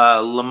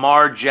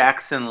 Lamar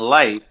Jackson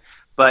light,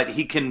 but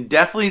he can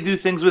definitely do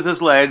things with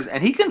his legs,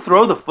 and he can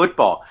throw the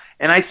football.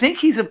 And I think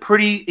he's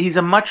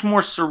a much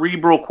more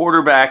cerebral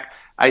quarterback,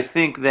 I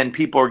think, than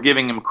people are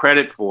giving him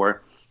credit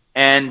for.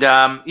 And,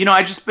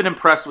 I just been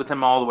impressed with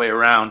him all the way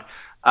around.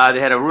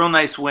 They had a real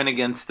nice win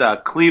against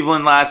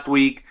Cleveland last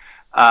week.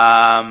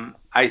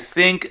 I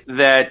think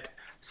that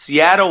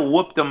Seattle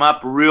whooped them up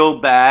real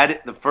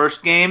bad the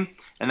first game,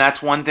 and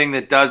that's one thing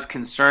that does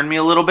concern me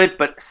a little bit.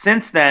 But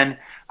since then,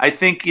 I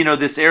think,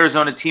 this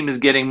Arizona team is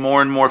getting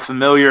more and more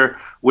familiar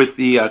with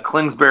the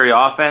Kingsbury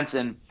offense.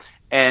 And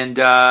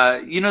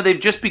they've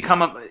just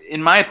become,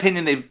 in my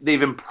opinion,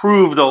 they've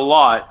improved a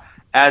lot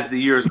as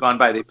the years gone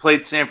by. They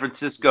played San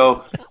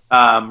Francisco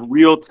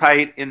real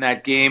tight in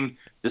that game,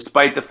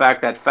 despite the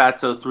fact that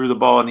Fatso threw the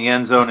ball in the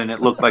end zone and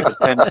it looked like a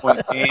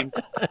 10-point game.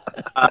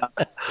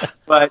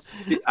 But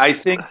I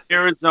think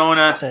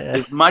Arizona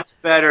is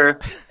much better.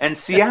 And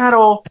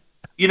Seattle,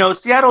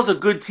 Seattle's a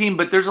good team,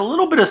 but there's a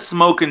little bit of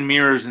smoke and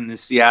mirrors in the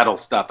Seattle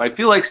stuff. I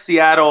feel like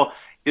Seattle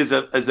is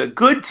a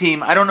good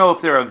team. I don't know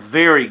if they're a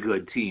very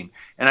good team.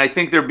 And I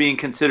think they're being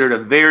considered a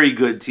very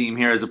good team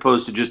here as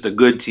opposed to just a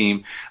good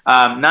team.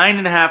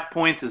 9.5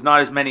 points is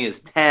not as many as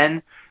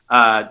 10.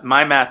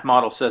 My math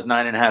model says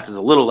 9.5 is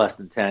a little less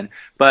than 10.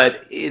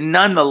 But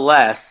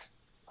nonetheless,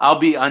 I'll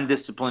be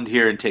undisciplined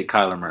here and take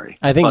Kyler Murray.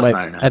 I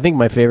think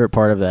my favorite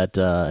part of that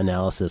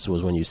analysis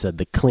was when you said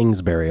the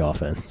Kingsbury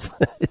offense.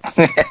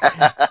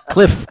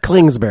 Cliff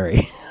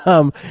Kingsbury.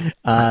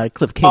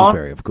 Cliff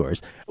Kingsbury, of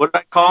course. What did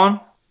I call him?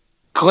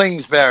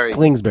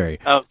 Kingsbury.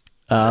 Oh.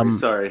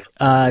 Sorry.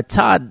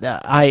 Todd,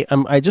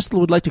 I just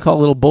would like to call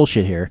a little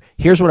bullshit here.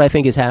 Here's what I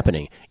think is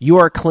happening. You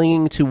are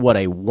clinging to,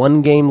 a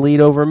 1-game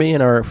lead over me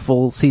in our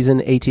full season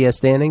ATS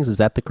standings? Is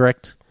that the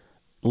correct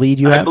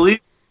lead you have? I believe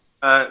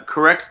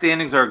correct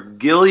standings are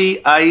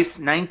Gilly Ice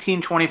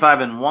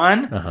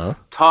 19-25-1,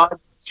 Todd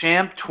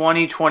Champ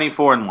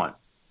 20-24-1.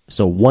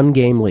 So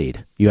 1-game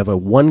lead. You have a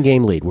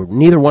 1-game lead.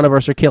 Neither one of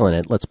us are killing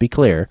it, let's be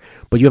clear,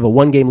 but you have a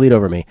 1-game lead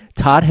over me.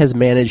 Todd has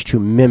managed to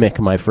mimic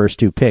my first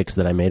 2 picks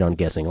that I made on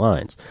guessing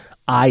lines.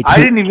 I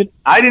didn't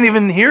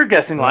even hear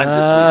guessing lines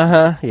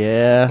this week.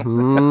 Yeah.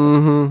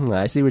 Mm-hmm.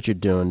 I see what you're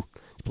doing.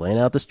 Playing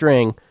out the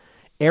string.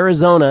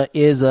 Arizona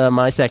is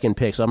my second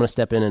pick, so I'm going to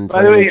step in and...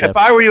 By the way, if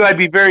I were you, I'd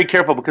be very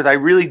careful because I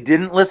really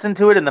didn't listen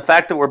to it, and the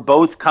fact that we're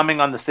both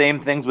coming on the same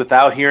things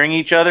without hearing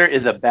each other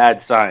is a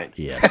bad sign.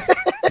 Yes.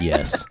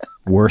 Yes.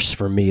 Worse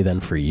for me than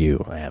for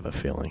you, I have a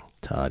feeling,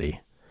 Toddy.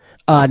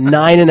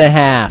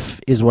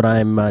 9.5 is what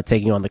I'm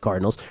taking on the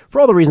Cardinals. For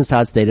all the reasons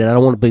Todd stated, I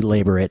don't want to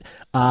belabor it.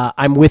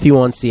 I'm with you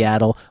on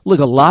Seattle. Look,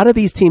 a lot of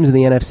these teams in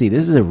the NFC,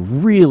 this is a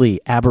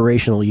really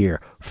aberrational year.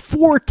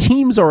 4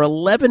 teams are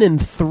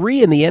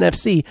 11-3 in the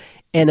NFC,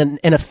 and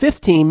a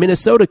fifth team,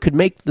 Minnesota, could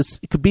be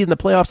in the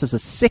playoffs as a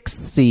 6th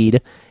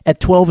seed at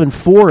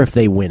 12-4 if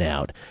they win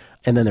out.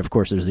 And then, of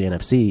course, there's the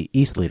NFC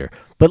East leader.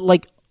 But,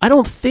 I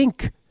don't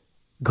think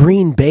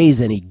Green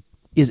Bay's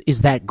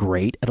is that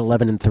great at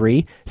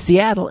 11-3.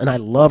 Seattle, and I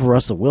love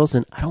Russell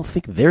Wilson, I don't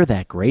think they're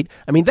that great.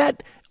 I mean,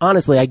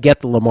 honestly, I get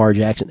the Lamar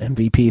Jackson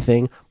MVP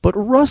thing, but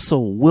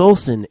Russell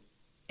Wilson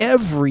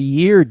every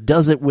year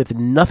does it with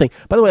nothing.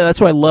 By the way, that's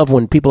why I love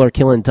when people are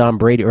killing Tom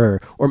Brady or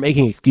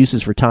making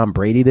excuses for Tom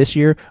Brady this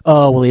year.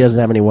 Oh, well, he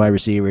doesn't have any wide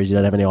receivers, he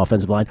doesn't have any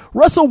offensive line.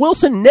 Russell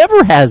Wilson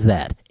never has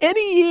that,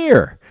 any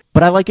year.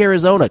 But I like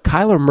Arizona.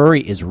 Kyler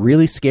Murray is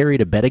really scary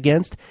to bet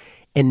against,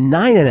 and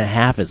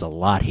 9.5 is a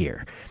lot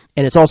here.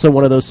 And it's also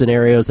one of those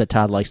scenarios that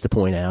Todd likes to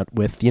point out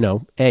with,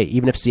 hey,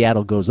 even if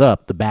Seattle goes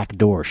up, the back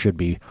door should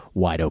be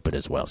wide open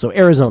as well. So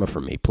Arizona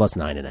for me, plus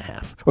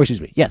 9.5. Or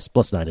excuse me, yes,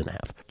 plus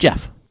 9.5.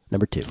 Jeff,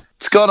 number 2.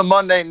 Let's go to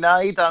Monday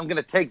night. I'm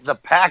going to take the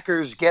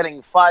Packers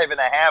getting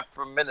 5.5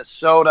 from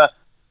Minnesota.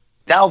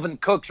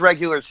 Dalvin Cook's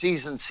regular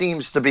season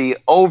seems to be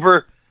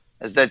over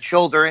as that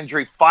shoulder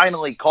injury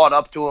finally caught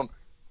up to him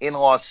in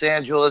Los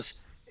Angeles.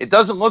 It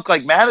doesn't look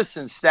like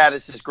Madison's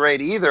status is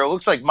great either. It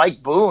looks like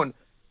Mike Boone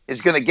is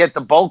going to get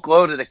the bulk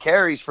load of the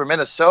carries for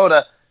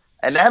Minnesota.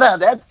 And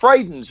that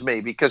frightens me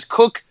because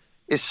Cook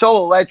is so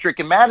electric,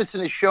 and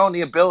Madison has shown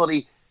the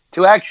ability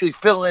to actually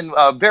fill in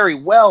very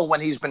well when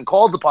he's been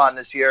called upon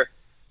this year.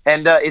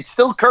 And it's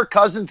still Kirk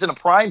Cousins in a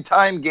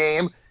primetime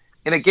game,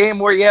 in a game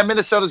where,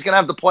 Minnesota's going to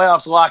have the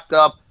playoffs locked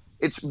up.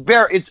 It's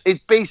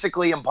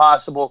basically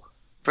impossible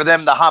for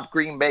them to hop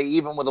Green Bay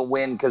even with a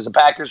win because the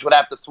Packers would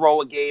have to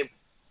throw a game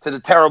to the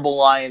terrible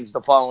Lions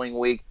the following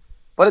week.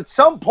 But at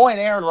some point,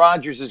 Aaron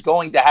Rodgers is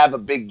going to have a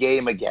big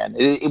game again.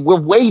 We're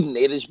waiting.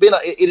 It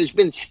has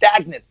been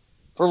stagnant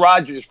for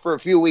Rodgers for a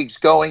few weeks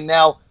going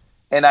now.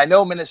 And I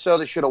know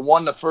Minnesota should have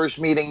won the first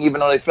meeting, even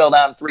though they fell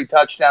down 3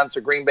 touchdowns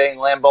to Green Bay and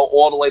Lambeau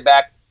all the way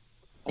back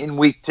in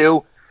week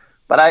 2.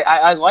 But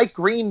I like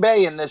Green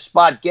Bay in this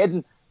spot,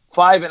 getting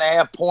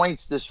 5.5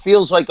 points. This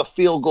feels like a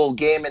field goal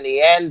game in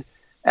the end.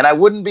 And I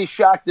wouldn't be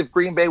shocked if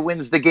Green Bay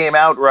wins the game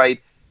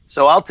outright.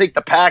 So I'll take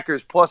the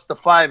Packers plus the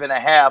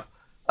 5.5.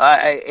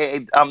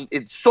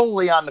 It's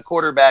solely on the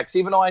quarterbacks,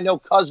 even though I know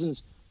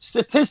Cousins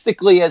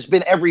statistically has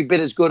been every bit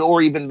as good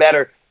or even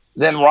better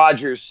than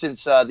Rodgers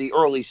since the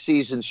early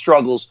season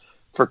struggles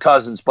for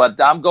Cousins.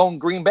 But I'm going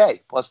Green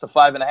Bay plus the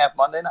 5.5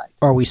 Monday night.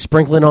 Are we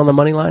sprinkling on the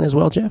money line as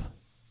well, Jeff?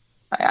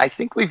 I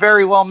think we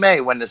very well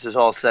may when this is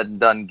all said and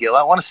done, Gil.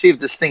 I want to see if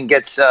this thing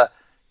gets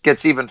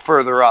even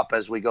further up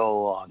as we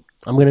go along.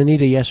 I'm going to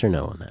need a yes or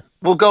no on that.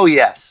 We'll go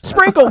yes.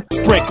 Sprinkle.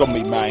 Sprinkle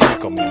me, man.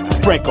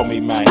 Sprinkle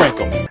me, man.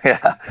 Sprinkle me.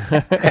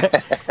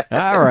 Yeah.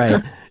 All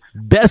right.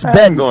 Best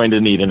bet. I'm going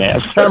to need an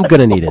answer. I'm going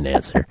to need an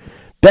answer.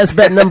 Best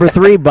bet number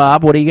 3,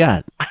 Bob. What do you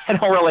got? I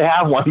don't really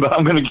have one, but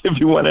I'm going to give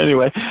you one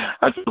anyway. I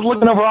was just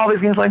looking over all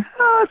these games like,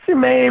 let's see,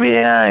 maybe,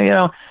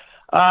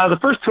 the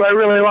first 2 I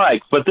really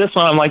like, but this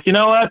one I'm like, you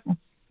know what?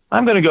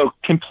 I'm going to go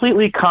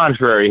completely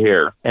contrary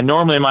here. And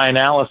normally my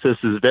analysis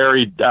is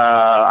very,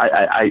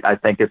 I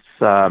think it's,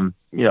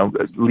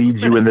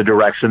 leads you in the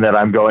direction that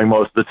I'm going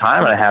most of the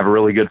time. And I have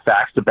really good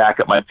facts to back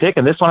up my pick.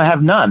 And this one I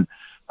have none.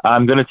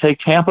 I'm going to take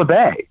Tampa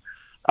Bay.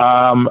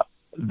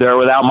 They're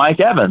without Mike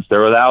Evans.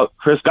 They're without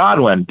Chris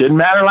Godwin. Didn't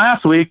matter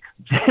last week.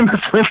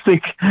 Jameis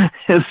Winston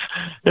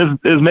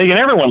is making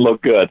everyone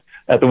look good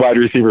at the wide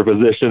receiver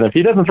position. If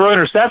he doesn't throw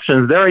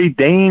interceptions, they're a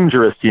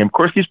dangerous team. Of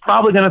course, he's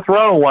probably going to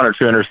throw 1 or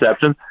 2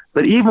 interceptions.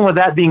 But even with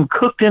that being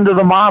cooked into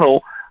the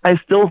model, I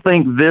still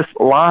think this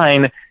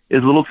line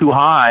is a little too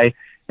high.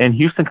 And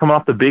Houston coming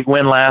off the big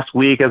win last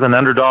week as an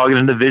underdog in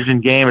a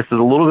division game. It's a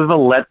little bit of a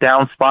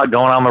letdown spot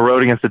going on the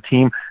road against a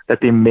team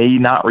that they may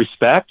not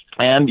respect.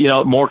 And,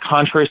 more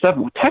contrary stuff.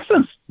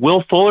 Texans,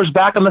 Will Fuller's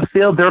back on the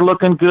field. They're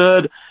looking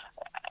good.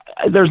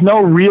 There's no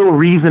real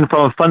reason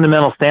from a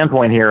fundamental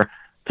standpoint here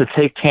to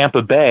take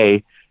Tampa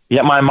Bay.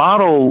 Yet my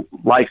model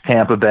likes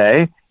Tampa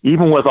Bay,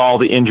 even with all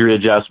the injury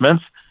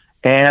adjustments.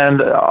 And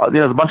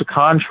there's a bunch of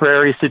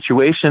contrary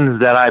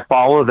situations that I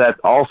follow that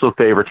also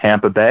favor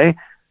Tampa Bay.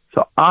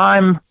 So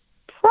I'm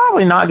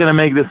probably not going to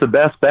make this the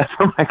best bet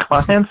for my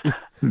clients,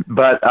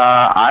 but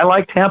I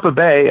like Tampa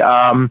Bay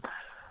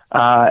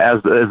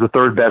as the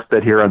third best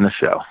bet here on the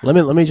show.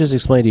 Let me just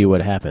explain to you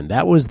what happened.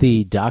 That was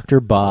the Dr.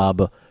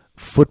 Bob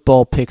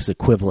football picks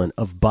equivalent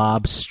of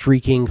Bob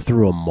streaking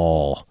through a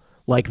mall.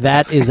 Like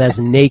that is as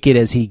naked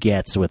as he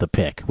gets with a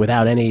pick,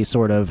 without any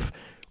sort of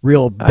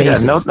real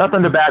basis.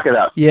 Nothing to back it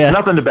up. Yeah,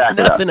 nothing to back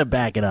it up. Nothing to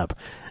back it up.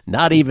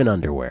 Not even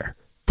underwear.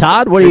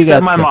 Todd, what do you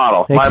got? My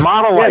model. My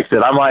model likes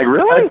it. I'm like,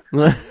 really?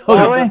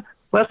 Really?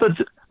 Let's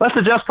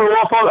adjust for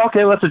Wolf.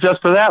 Okay, let's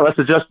adjust for that. Let's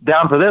adjust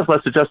down for this.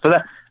 Let's adjust for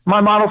that.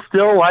 My model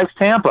still likes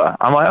Tampa.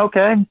 I'm like,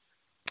 okay.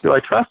 Do I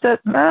trust it?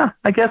 Nah,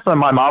 I guess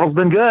my model's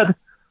been good.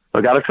 So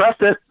I got to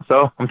trust it.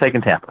 So I'm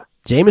taking Tampa.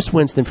 Jameis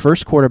Winston,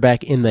 first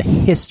quarterback in the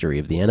history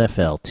of the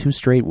NFL, 2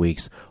 straight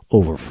weeks,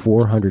 over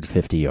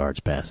 450 yards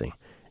passing.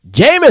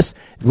 Jameis!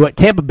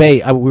 Tampa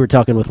Bay, we were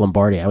talking with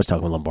Lombardi. I was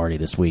talking with Lombardi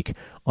this week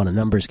on a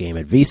numbers game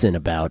at VSiN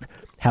about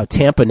how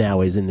Tampa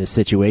now is in this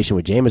situation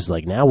with Jameis.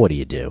 Like, now what do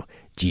you do?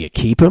 Do you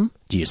keep him?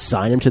 Do you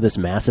sign him to this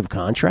massive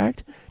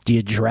contract? Do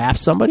you draft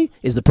somebody?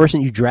 Is the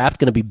person you draft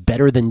going to be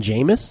better than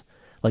Jameis?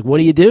 Like, what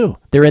do you do?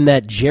 They're in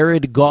that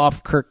Jared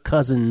Goff, Kirk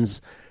Cousins,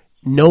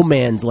 no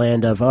man's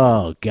land of,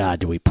 oh, God,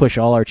 do we push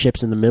all our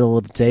chips in the middle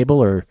of the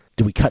table or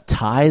do we cut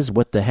ties?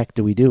 What the heck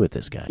do we do with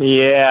this guy?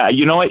 Yeah,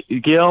 you know what,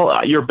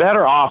 Gil? You're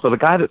better off. With a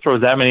guy that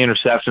throws that many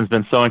interceptions,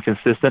 been so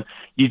inconsistent,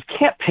 you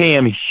can't pay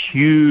him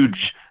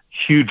huge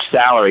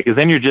salary because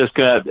then you're just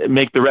going to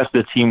make the rest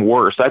of the team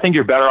worse. I think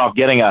you're better off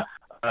getting a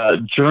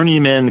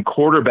journeyman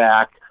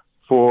quarterback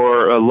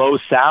for a low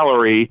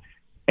salary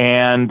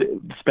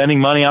and spending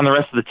money on the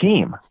rest of the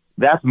team.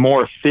 That's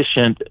more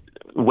efficient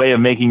way of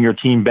making your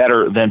team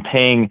better than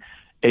paying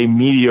a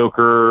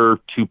mediocre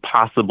to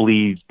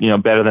possibly,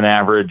 better than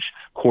average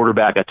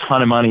quarterback a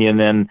ton of money and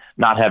then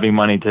not having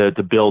money to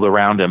build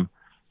around him.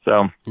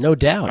 So no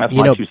doubt, that's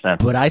my 2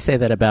 cents. But I said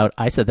that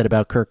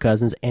about Kirk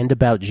Cousins and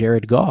about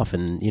Jared Goff,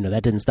 and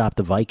that didn't stop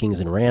the Vikings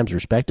and Rams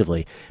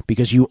respectively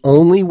because you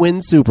only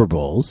win Super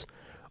Bowls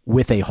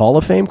with a Hall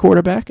of Fame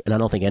quarterback, and I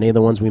don't think any of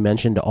the ones we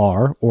mentioned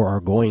are or are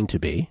going to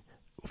be.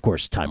 Of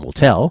course, time will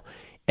tell.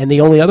 And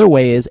the only other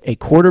way is a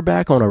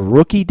quarterback on a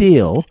rookie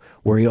deal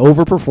where he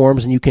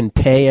overperforms and you can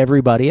pay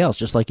everybody else,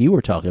 just like you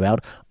were talking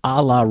about,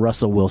 a la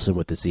Russell Wilson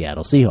with the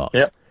Seattle Seahawks.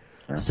 Yep.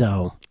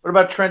 So, what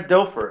about Trent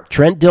Dilfer?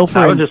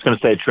 I was just going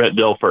to say Trent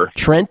Dilfer.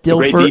 Trent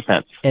Dilfer Great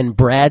defense. And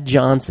Brad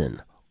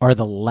Johnson are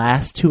the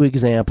last 2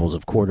 examples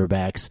of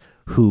quarterbacks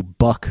who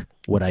buck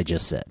what I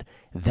just said.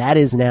 That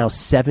is now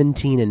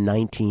 17 and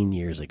 19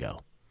 years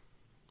ago.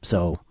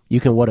 So you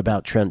can what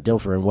about Trent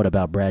Dilfer and what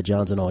about Brad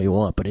Johnson all you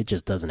want, but it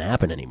just doesn't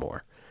happen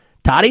anymore.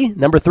 Toddy,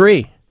 number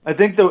 3. I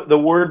think the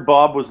word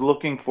Bob was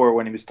looking for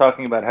when he was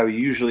talking about how he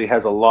usually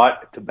has a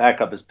lot to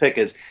back up his pick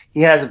is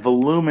he has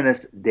voluminous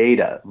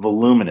data.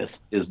 Voluminous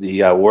is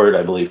the word,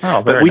 I believe.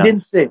 Oh, but we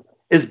didn't say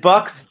is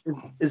Bucks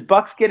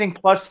getting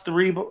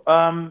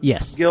 +3?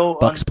 Yes, Gil,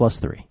 Bucks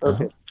 +3.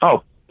 Okay.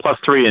 Oh,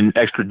 +3 and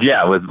extra,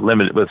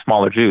 with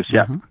smaller juice.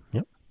 Yeah. Mm-hmm.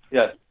 Yep.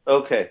 Yes.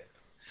 Okay.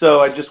 So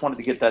I just wanted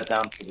to get that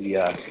down for the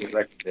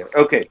record there.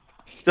 Okay.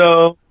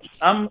 So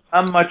I'm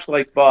much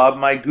like Bob.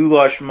 My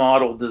goulash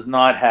model does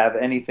not have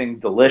anything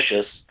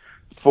delicious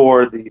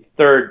for the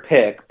 3rd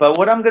pick. But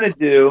what I'm going to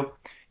do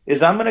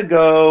is I'm going to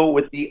go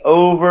with the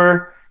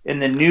over in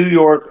the New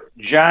York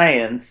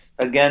Giants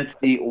against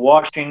the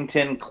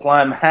Washington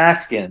Clem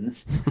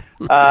Haskins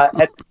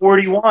at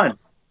 41.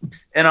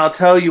 And I'll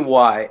tell you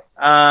why.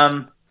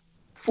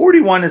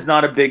 41 is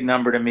not a big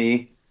number to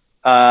me.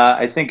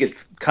 I think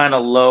it's kind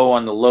of low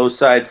on the low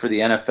side for the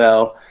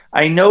NFL.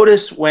 I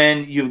notice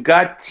when you've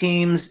got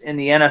teams in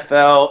the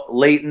NFL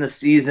late in the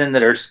season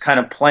that are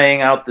kind of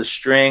playing out the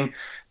string,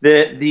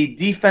 the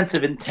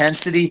defensive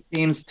intensity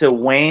seems to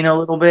wane a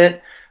little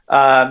bit.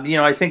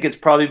 I think it's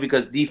probably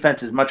because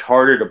defense is much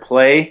harder to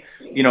play.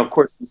 Of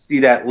course, you see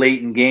that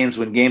late in games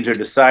when games are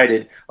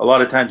decided. A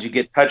lot of times you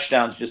get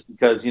touchdowns just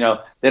because,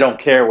 they don't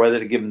care whether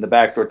to give them the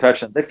backdoor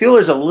touchdown. They feel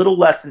there's a little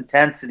less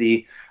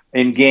intensity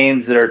in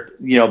games that are,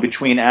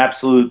 between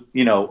absolute,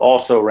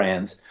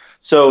 also-rans.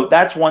 So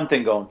that's one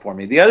thing going for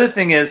me. The other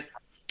thing is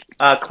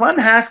Clem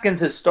Haskins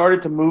has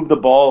started to move the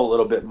ball a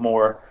little bit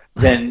more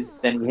than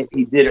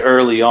he did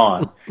early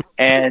on.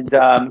 And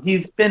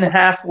he's been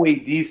halfway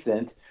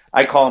decent.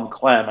 I call him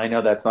Clem. I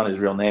know that's not his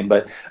real name,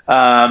 but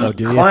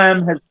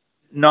Clem has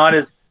not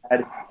as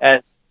bad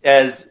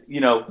as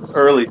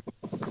early.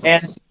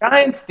 And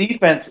Giants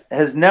defense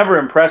has never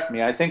impressed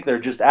me. I think they're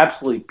just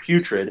absolutely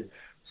putrid.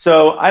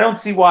 So I don't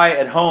see why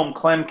at home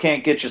Clem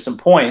can't get you some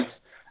points.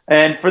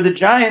 And for the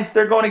Giants,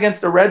 they're going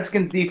against the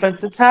Redskins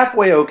defense that's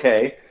halfway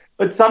okay,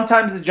 but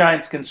sometimes the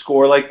Giants can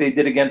score like they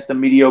did against the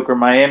mediocre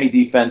Miami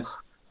defense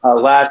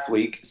last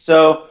week.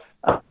 So,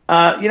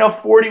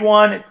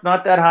 41, it's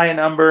not that high a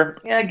number.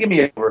 Yeah, give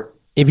me over.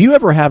 If you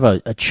ever have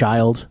a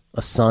child,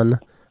 a son,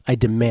 I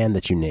demand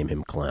that you name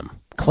him Clem.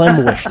 Clem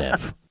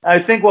Wishnev. I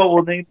think what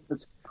we'll name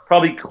is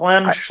probably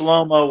Clem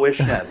Shlomo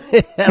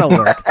Wishnev. That'll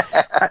work.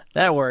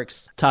 That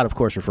works. Todd, of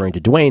course, referring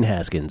to Dwayne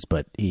Haskins,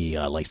 but he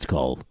likes to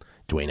call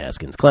Dwayne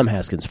Haskins Clem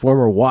Haskins,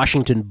 former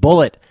Washington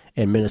Bullet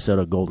and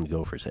Minnesota Golden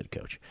Gophers head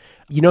coach.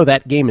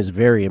 That game is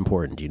very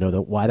important. Do you know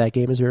why that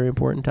game is very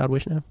important, Todd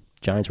Wishnev?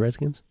 Giants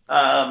Redskins?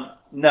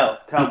 No.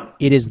 Tell me.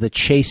 It is the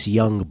Chase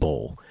Young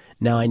Bowl.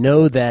 Now, I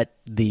know that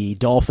the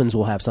Dolphins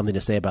will have something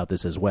to say about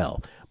this as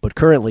well, but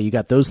currently you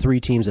got those 3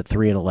 teams at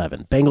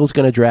 3-11. Bengals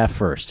going to draft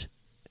first.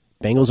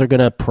 Bengals are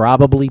going to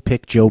probably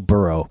pick Joe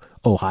Burrow,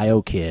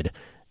 Ohio kid.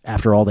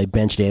 After all, they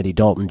benched Andy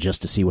Dalton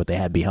just to see what they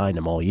had behind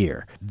him all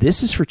year.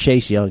 This is for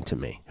Chase Young to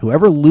me.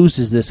 Whoever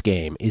loses this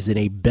game is in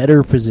a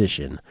better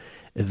position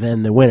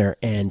than the winner.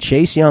 And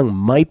Chase Young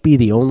might be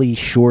the only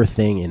sure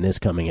thing in this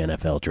coming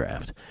NFL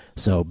draft.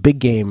 So big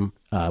game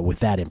with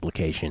that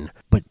implication.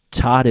 But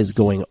Todd is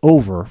going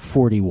over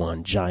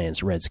 41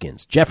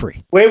 Giants-Redskins.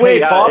 Jeffrey.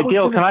 Wait. Bob was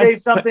going to say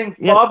something.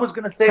 Bob was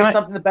going to say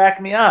something to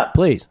back me up.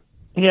 Please.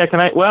 Yeah, can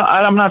I? Well,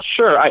 I'm not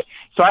sure.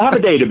 So I have a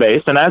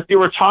database, and as you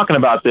were talking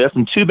about this,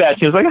 and two bad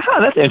teams, like,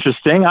 that's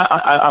interesting.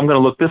 I'm going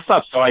to look this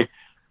up. So I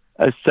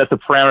set the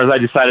parameters. I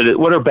decided,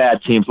 what are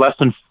bad teams? Less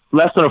than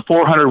a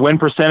 400 win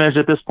percentage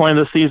at this point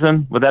of the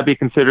season? Would that be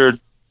considered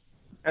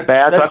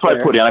bad? That's what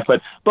I put in. I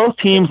put both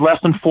teams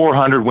less than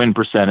 400 win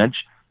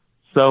percentage,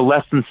 so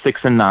less than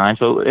 6-9.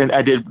 So and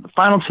I did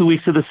final 2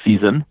 weeks of the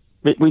season,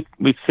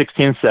 week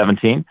 16 and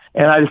 17,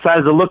 and I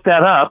decided to look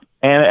that up.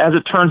 And as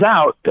it turns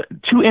out,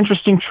 two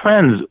interesting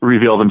trends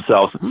reveal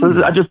themselves.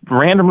 So I just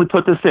randomly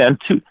put this in.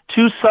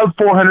 Two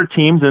sub-400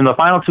 teams in the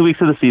final 2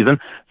 weeks of the season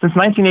since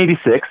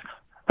 1986.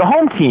 The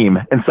home team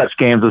in such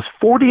games is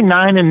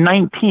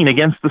 49-19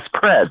 against the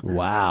spread.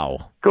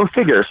 Wow. Go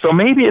figure. So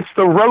maybe it's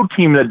the road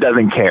team that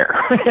doesn't care.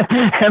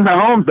 And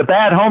the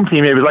bad home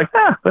team maybe is like,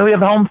 well, we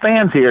have home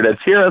fans here to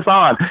cheer us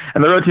on.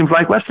 And the road team's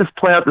like, let's just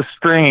play out the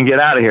string and get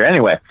out of here.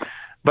 Anyway.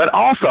 But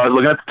also, I was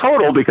looking at the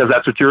total because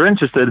that's what you're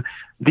interested.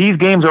 These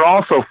games are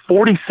also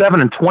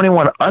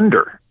 47-21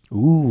 under.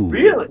 Ooh,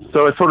 really?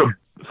 So it sort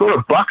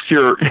of bucks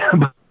your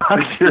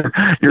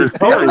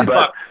total,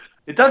 but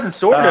it doesn't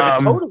sort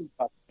of. It totally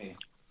bucks me.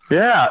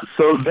 Yeah.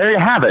 So there you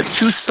have it.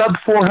 Two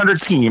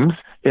sub-400 teams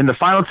in the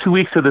final 2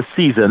 weeks of the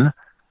season.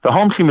 The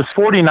home team is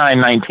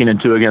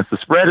 49-19-2 against the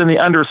spread, and the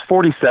under is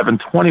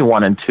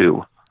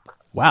 47-21-2.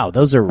 Wow,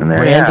 those are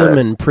random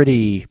and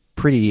pretty.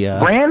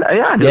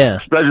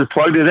 I just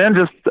plugged it in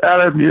just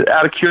out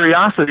of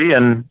curiosity,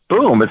 and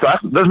boom!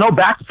 There's no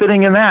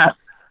backfitting in that.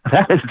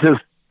 That is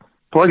just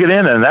plug it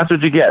in, and that's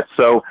what you get.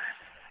 So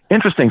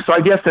interesting. So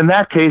I guess in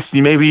that case,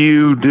 maybe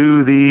you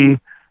do the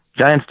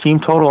Giants team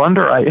total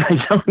under. I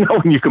don't know,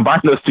 when you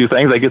combine those two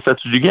things, I guess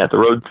that's what you get. The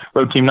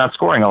road team not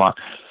scoring a lot.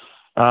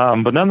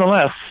 But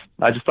nonetheless,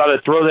 I just thought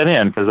I'd throw that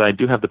in because I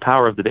do have the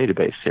power of the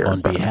database here.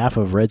 On behalf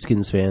of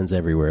Redskins fans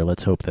everywhere,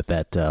 let's hope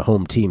that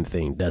home team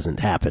thing doesn't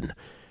happen.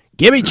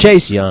 Give me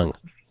Chase Young.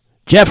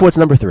 Jeff, what's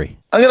number 3?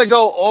 I'm going to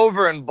go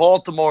over in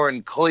Baltimore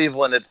and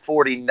Cleveland at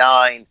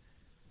 49.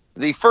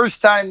 The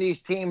first time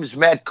these teams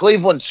met,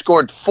 Cleveland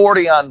scored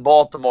 40 on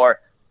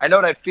Baltimore. I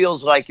know that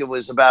feels like it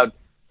was about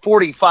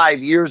 45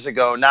 years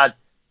ago, not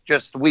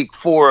just week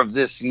 4 of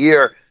this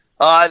year.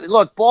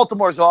 Look,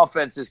 Baltimore's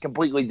offense is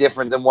completely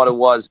different than what it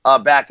was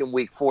back in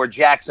week 4.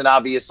 Jackson,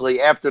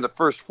 obviously, after the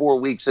first 4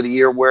 weeks of the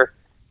year where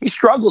he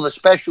struggled,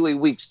 especially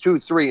weeks 2,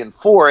 3, and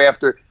 4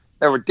 after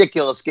that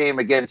ridiculous game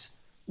against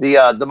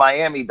the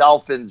Miami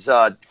Dolphins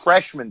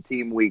freshman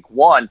team week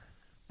 1.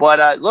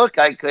 But look,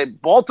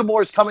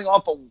 Baltimore's coming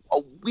off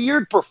a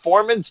weird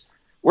performance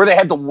where they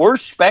had the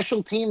worst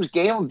special teams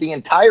game of the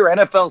entire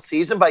NFL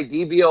season by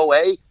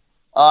DVOA.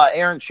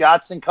 Aaron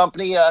Schatz and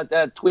company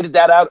tweeted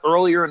that out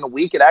earlier in the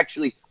week. It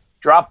actually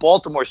dropped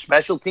Baltimore's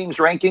special teams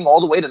ranking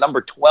all the way to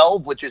number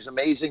 12, which is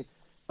amazing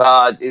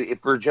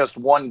for just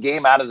one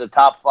game out of the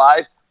top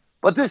 5.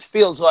 But this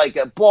feels like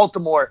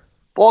Baltimore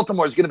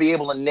is going to be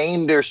able to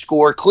name their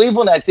score.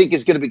 Cleveland, I think,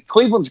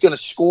 Cleveland's going to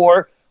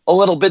score a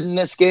little bit in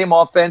this game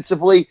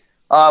offensively.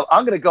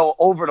 I'm going to go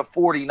over to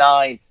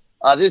 49.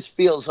 This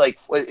feels like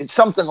it's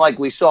something like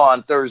we saw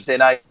on Thursday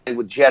night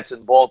with Jets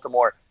and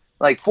Baltimore,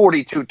 like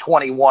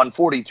 42-21,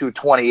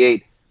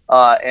 42-28,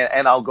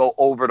 and I'll go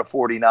over to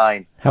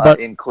 49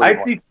 in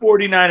Cleveland. I see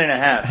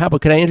 49.5. How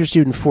about, can I interest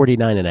you in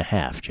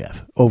 49.5,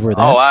 Jeff? Over that?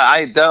 Oh,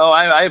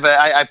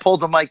 I pulled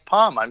the Mike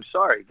Palm. I'm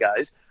sorry,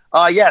 guys.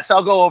 Yes,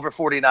 I'll go over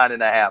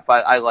 49.5.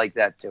 I like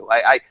that too.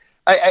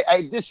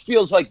 This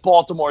feels like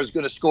Baltimore is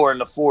going to score in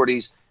the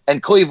 40s,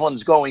 and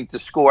Cleveland's going to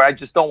score. I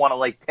just don't want to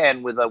like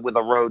 10 with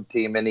a road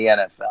team in the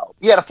NFL.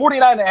 Yeah, the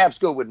 49.5 is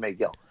good with me,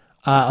 Gil.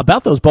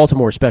 About those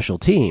Baltimore special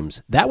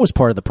teams, that was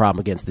part of the problem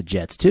against the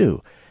Jets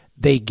too.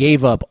 They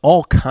gave up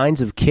all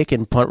kinds of kick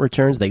and punt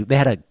returns. They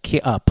had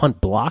a punt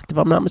blocked, if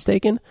I'm not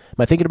mistaken. Am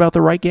I thinking about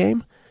the right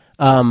game?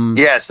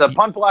 Yes, a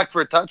punt block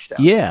for a touchdown.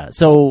 Yeah,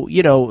 so,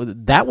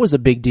 that was a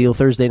big deal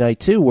Thursday night,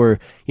 too, where,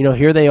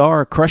 here they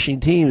are crushing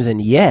teams,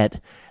 and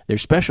yet their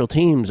special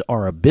teams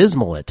are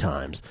abysmal at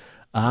times.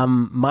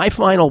 My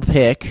final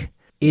pick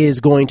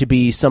is going to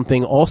be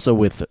something also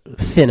with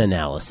thin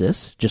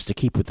analysis, just to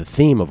keep with the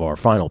theme of our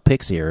final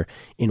picks here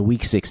in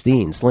Week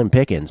 16, slim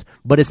pickings.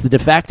 But it's the de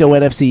facto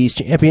NFC East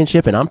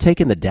Championship, and I'm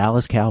taking the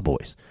Dallas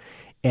Cowboys.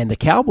 And the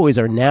Cowboys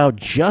are now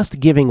just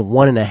giving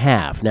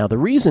 1.5. Now,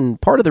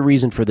 part of the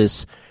reason for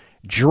this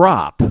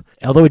drop,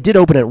 although it did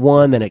open at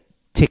 1, then it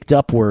ticked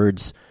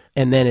upwards,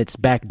 and then it's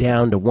back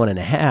down to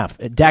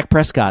 1.5. Dak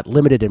Prescott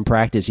limited in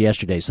practice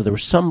yesterday, so there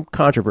was some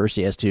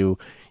controversy as to,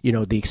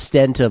 the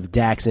extent of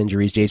Dak's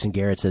injuries. Jason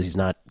Garrett says he's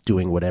not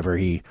doing whatever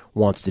he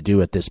wants to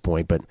do at this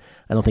point, but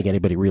I don't think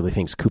anybody really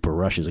thinks Cooper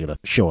Rush is going to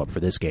show up for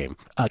this game.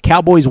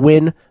 Cowboys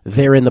win,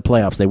 they're in the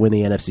playoffs. They win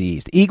the NFC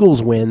East.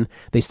 Eagles win,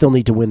 they still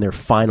need to win their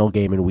final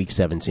game in Week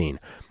 17.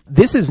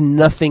 This is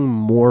nothing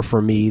more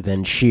for me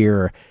than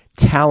sheer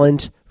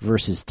talent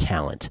versus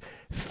talent.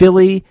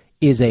 Philly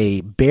is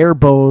a bare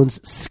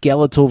bones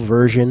skeletal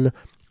version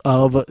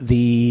of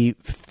the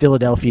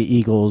Philadelphia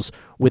Eagles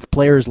with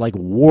players like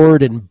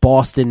Ward and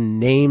Boston,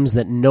 names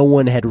that no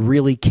one had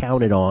really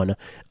counted on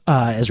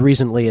as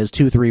recently as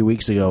 2-3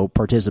 weeks ago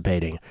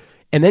participating.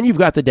 And then you've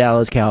got the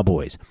Dallas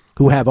Cowboys,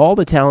 who have all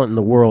the talent in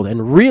the world,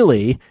 and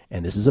really,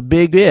 and this is a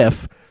big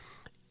if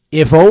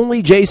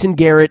only Jason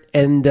Garrett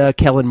and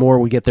Kellen Moore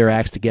would get their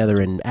acts together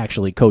and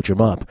actually coach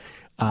them up,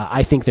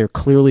 I think they're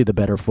clearly the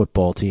better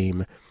football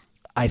team.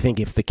 I think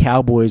if the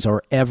Cowboys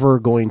are ever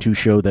going to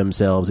show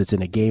themselves, it's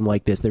in a game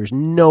like this. There's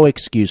no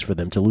excuse for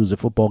them to lose a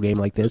football game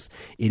like this.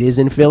 It is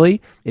in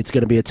Philly. It's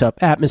going to be a tough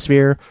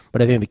atmosphere,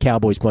 but I think the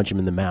Cowboys punch them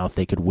in the mouth.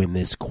 They could win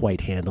this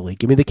quite handily.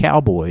 Give me the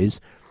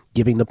Cowboys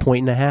giving the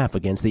 1.5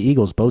 against the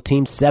Eagles. Both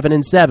teams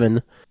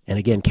 7-7. And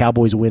again,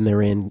 Cowboys win,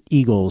 they're in.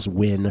 Eagles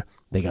win,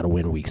 they got to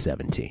win Week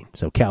 17.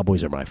 So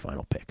Cowboys are my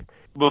final pick.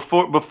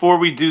 Before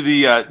we do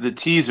the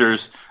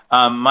teasers,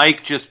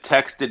 Mike just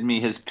texted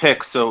me his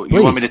picks. So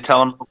you want me to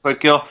tell him real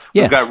quick, Gil?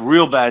 Yeah. We've got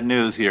real bad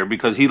news here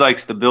because he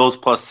likes the Bills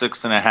plus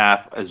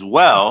 6.5 as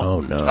well.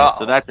 Oh, no.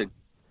 So that's a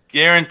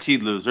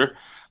guaranteed loser.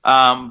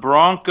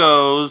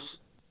 Broncos,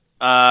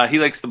 he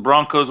likes the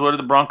Broncos. What are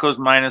the Broncos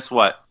minus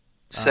what?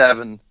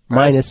 7.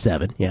 Minus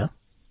 7, yeah.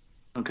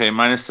 Okay,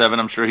 minus 7.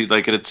 I'm sure he'd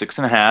like it at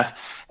 6.5.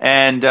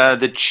 And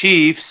the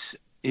Chiefs,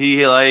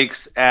 he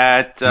likes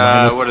at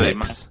minus what are 6. they?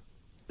 Minus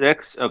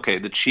 6. Okay,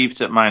 the Chiefs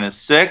at minus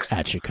 6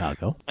 at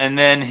Chicago. And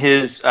then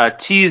his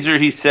teaser,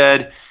 he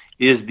said,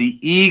 is the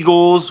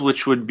Eagles,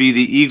 which would be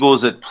the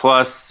Eagles at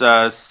plus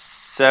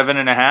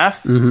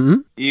 7.5. Mm-hmm.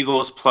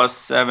 Eagles plus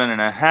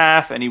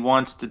 7.5, and he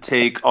wants to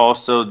take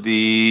also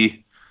the.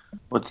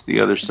 What's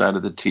the other side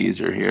of the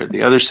teaser here?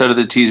 The other side of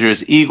the teaser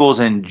is Eagles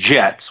and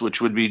Jets, which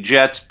would be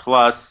Jets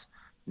plus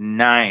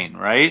 9,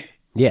 right?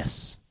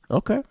 Yes.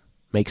 Okay.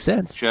 Makes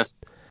sense. Just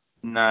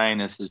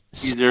 9 is his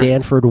teaser.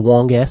 Stanford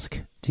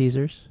Wong-esque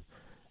teasers.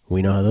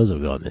 We know how those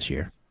have gone this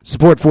year.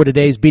 Support for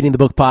today's Beating the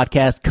Book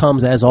podcast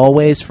comes, as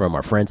always, from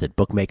our friends at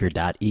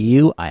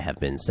bookmaker.eu. I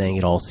have been saying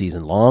it all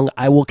season long.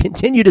 I will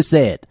continue to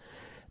say it.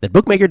 That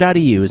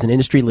bookmaker.eu is an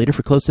industry leader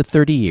for close to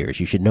 30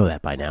 years. You should know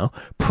that by now.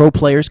 Pro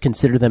players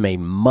consider them a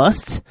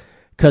must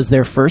because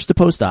they're first to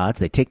post odds,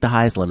 they take the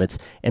highest limits,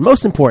 and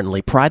most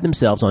importantly, pride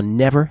themselves on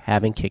never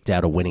having kicked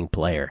out a winning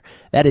player.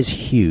 That is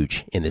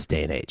huge in this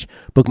day and age.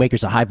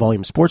 Bookmaker's a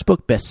high-volume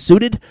sportsbook best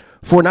suited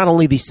for not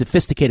only the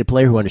sophisticated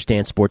player who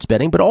understands sports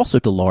betting, but also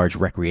to large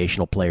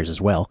recreational players as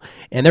well.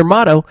 And their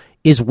motto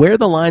is where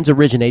the lines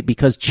originate,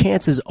 because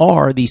chances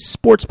are the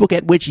sportsbook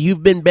at which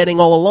you've been betting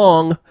all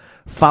along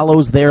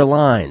follows their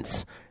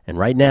lines. And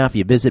right now, if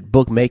you visit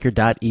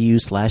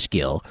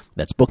bookmaker.eu/Gill,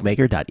 that's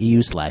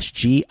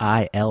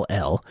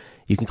bookmaker.eu/GILL,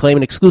 you can claim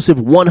an exclusive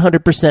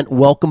 100%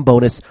 welcome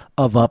bonus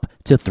of up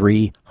to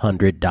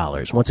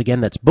 $300. Once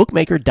again, that's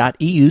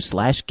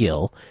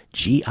bookmaker.eu/Gill,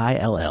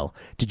 GILL,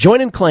 to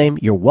join and claim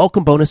your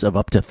welcome bonus of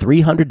up to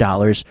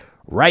 $300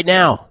 right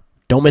now.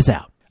 Don't miss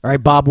out. All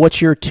right, Bob,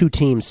 what's your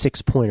two-team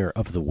six-pointer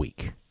of the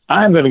week?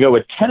 I'm going to go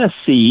with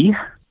Tennessee,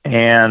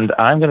 and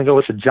I'm going to go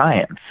with the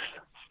Giants.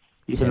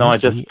 Even though I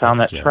just found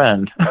that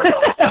trend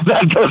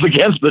that goes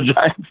against the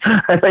Giants,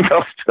 I think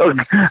I'll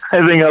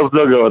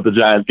still go with the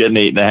Giants getting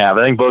 8.5.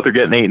 I think both are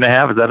getting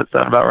 8.5. Is that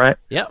sound about right?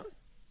 Yep.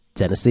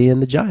 Tennessee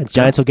and the Giants.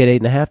 Giants will get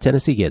 8.5.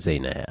 Tennessee gets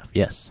 8.5.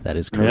 Yes, that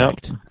is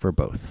correct for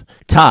both.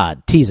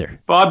 Todd, teaser.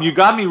 Bob, you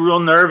got me real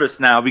nervous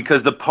now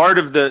because the part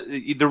of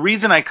the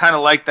reason I kind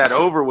of liked that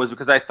over was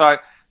because I thought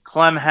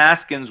Clem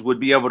Haskins would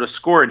be able to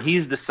score, and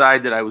he's the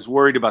side that I was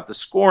worried about the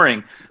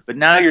scoring. But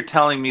now you're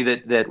telling me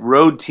that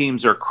road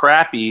teams are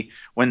crappy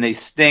when they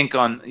stink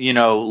on,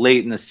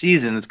 late in the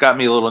season. It's got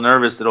me a little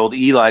nervous that old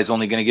Eli's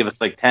only going to give us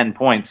like 10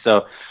 points.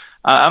 So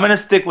I'm going to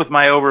stick with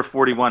my over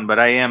 41, but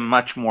I am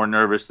much more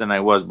nervous than I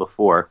was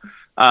before.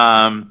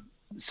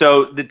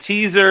 So the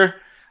teaser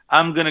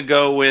I'm going to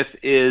go with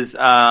is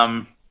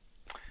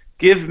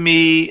give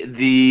me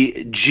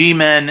the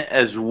G-Men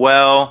as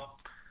well.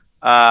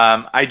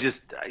 I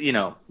just,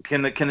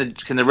 can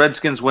the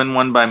Redskins win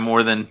one by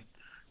more than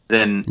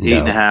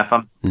 8.5?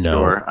 I'm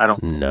sure. I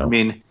don't know. I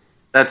mean,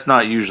 that's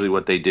not usually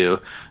what they do.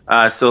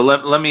 So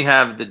let me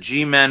have the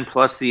G-Men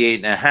plus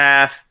the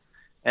 8.5,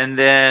 and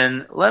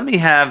then let me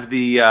have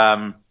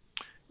the.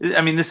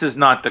 This is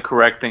not the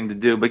correct thing to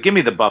do, but give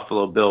me the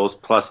Buffalo Bills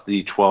plus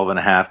the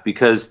 12.5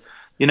 because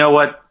you know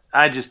what?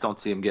 I just don't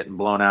see him getting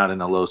blown out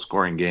in a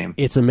low-scoring game.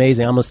 It's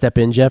amazing. I'm going to step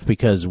in, Jeff,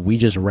 because we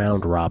just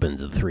round robin,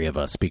 the three of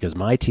us, because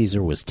my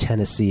teaser was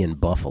Tennessee and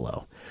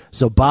Buffalo.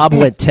 So Bob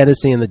went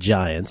Tennessee and the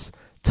Giants,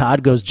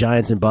 Todd goes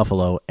Giants and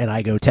Buffalo, and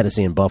I go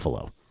Tennessee and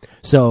Buffalo.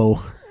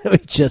 So we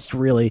just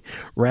really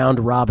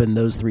round robin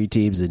those three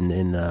teams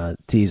in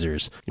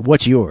teasers.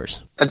 What's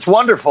yours? It's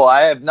wonderful.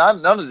 I have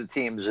none of the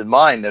teams in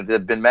mind that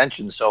have been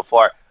mentioned so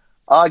far.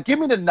 Give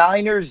me the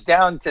Niners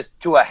down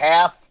to a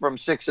half from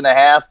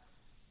 6.5.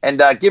 And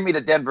give me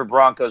the Denver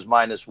Broncos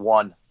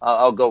 -1.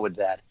 I'll go with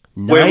that.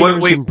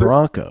 Niners and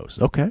Broncos.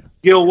 Okay.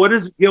 Gil, what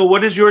is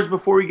yours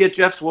before we get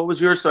Jeff's? What was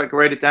yours so I can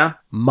write it down?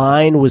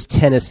 Mine was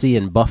Tennessee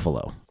and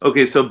Buffalo.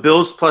 Okay, so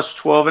Bills plus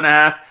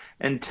 12.5,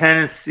 and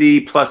Tennessee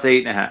plus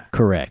 8.5.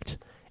 Correct.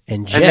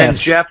 And then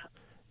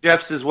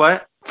Jeff's is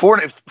what?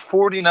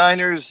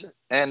 49ers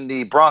and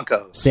the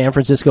Broncos. San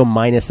Francisco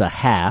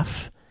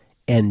 -0.5,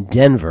 and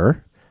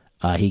Denver,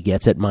 he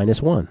gets at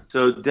 -1.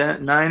 So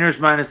Niners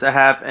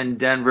 -0.5 and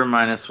Denver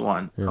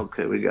 -1. Yeah.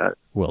 Okay, we got it.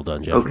 Well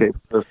done, Jeff. Okay,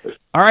 perfect.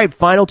 All right,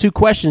 final 2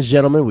 questions,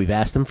 gentlemen. We've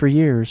asked them for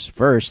years.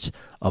 First,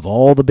 of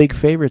all the big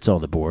favorites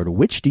on the board,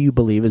 which do you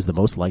believe is the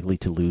most likely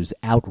to lose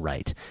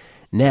outright?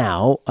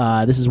 Now,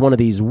 this is one of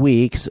these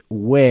weeks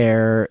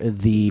where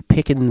the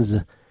pickings,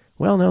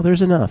 well, no,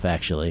 there's enough,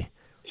 actually.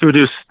 Should we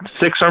do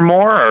 6 or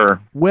more,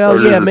 or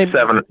maybe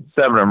 7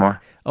 or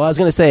more? Oh, I was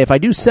going to say, if I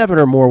do 7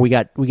 or more, we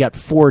got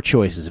 4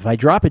 choices. If I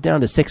drop it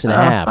down to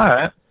 6.5, all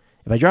right.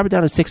 If I drop it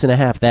down to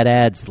 6.5, that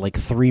adds like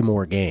 3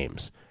 more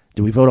games.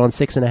 Do we vote on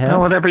 6.5? No,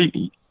 whatever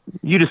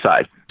you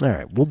decide. All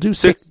right, we'll do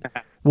 6.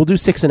 We'll do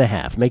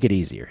 6.5. Make it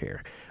easier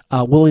here.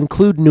 We'll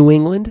include New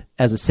England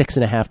as a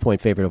 6.5-point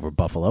favorite over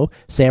Buffalo.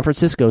 San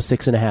Francisco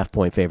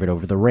 6.5-point favorite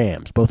over the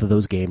Rams. Both of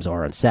those games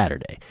are on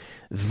Saturday.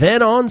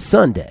 Then on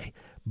Sunday,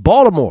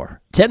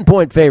 Baltimore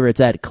 10-point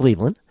favorites at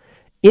Cleveland.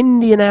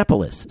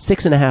 Indianapolis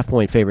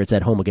 6.5-point favorites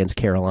at home against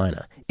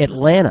Carolina.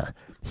 Atlanta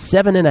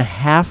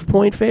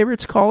 7.5-point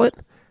favorites. Call it.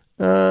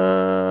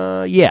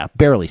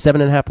 Barely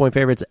 7.5-point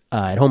favorites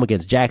at home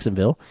against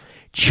Jacksonville.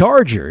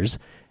 Chargers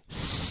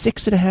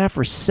 6.5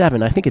 or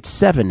 7. I think it's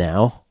 7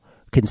 now.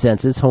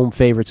 Consensus, home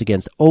favorites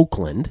against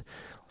Oakland.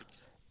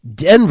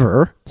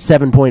 Denver,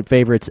 7-point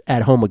favorites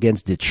at home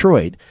against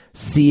Detroit.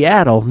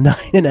 Seattle,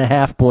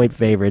 9.5-point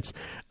favorites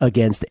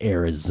against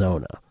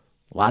Arizona.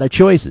 A lot of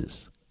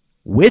choices.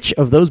 Which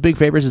of those big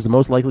favorites is the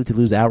most likely to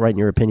lose outright, in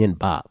your opinion,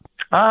 Bob?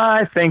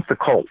 I think the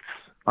Colts.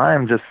 I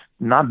am just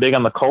not big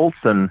on the Colts,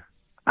 and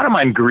I don't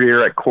mind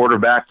Greer at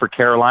quarterback for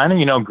Carolina.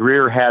 You know,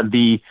 Greer had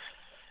the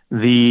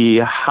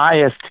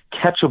highest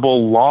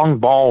catchable long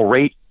ball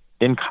rate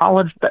in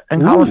college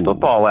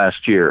football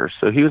last year.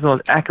 So he was the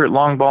most accurate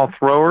long ball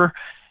thrower,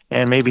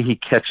 and maybe he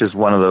catches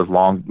one of those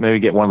long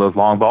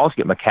balls,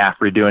 get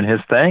McCaffrey doing his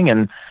thing,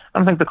 and I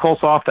don't think the Colts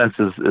offense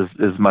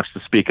is much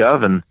to speak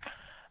of, and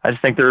I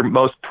just think they're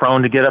most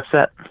prone to get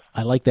upset.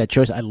 I like that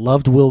choice. I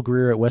loved Will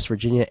Greer at West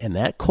Virginia, and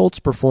that Colts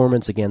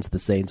performance against the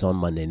Saints on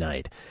Monday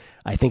night.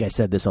 I think I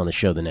said this on the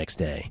show the next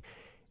day.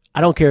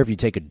 I don't care if you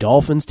take a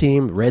Dolphins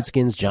team,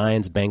 Redskins,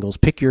 Giants, Bengals,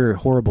 pick your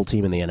horrible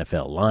team in the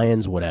NFL,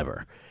 Lions,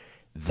 whatever.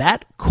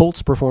 That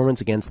Colts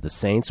performance against the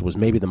Saints was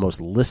maybe the most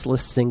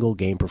listless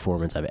single-game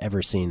performance I've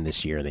ever seen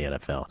this year in the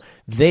NFL.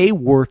 They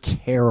were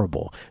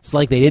terrible. It's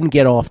like they didn't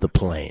get off the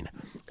plane.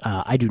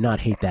 I do not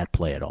hate that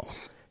play at all.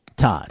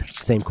 Todd,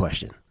 same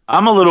question.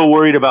 I'm a little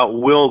worried about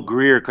Will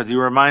Greer because he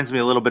reminds me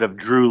a little bit of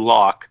Drew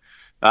Lock.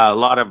 A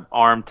lot of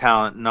arm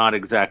talent, not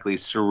exactly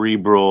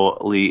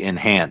cerebrally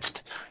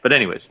enhanced. But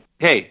anyways,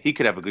 hey, he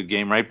could have a good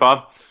game, right,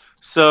 Bob?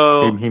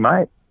 So he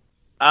might.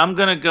 I'm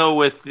going to go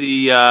with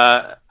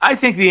I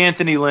think the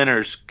Anthony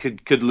Lynners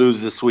could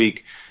lose this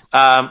week,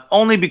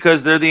 only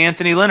because they're the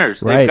Anthony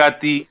Lynners. Right. They've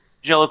got the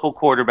evangelical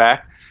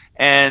quarterback,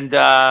 and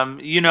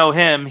you know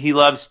him. He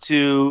loves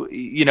to,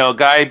 a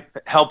guy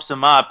helps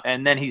him up,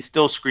 and then he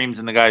still screams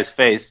in the guy's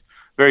face.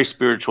 Very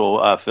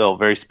spiritual, Phil,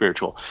 very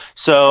spiritual.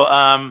 So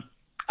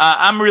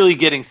I'm really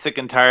getting sick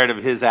and tired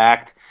of his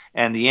act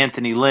and the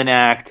Anthony Lynn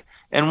act.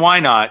 And why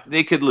not?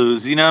 They could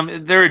lose.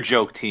 They're a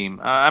joke team.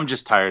 I'm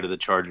just tired of the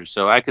Chargers,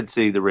 so I could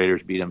see the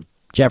Raiders beat them.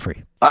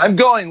 Jeffrey. I'm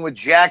going with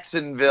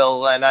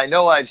Jacksonville, and I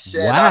know I've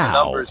said on a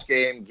numbers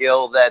game,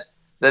 Gil, that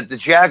the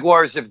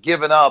Jaguars have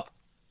given up,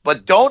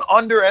 but don't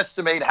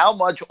underestimate how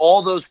much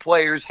all those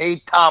players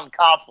hate Tom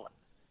Coughlin.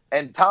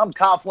 And Tom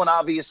Coughlin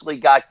obviously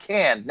got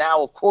canned.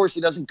 Now, of course,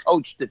 he doesn't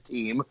coach the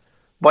team,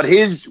 but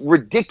his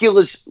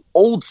ridiculous,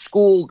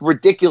 old-school,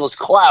 ridiculous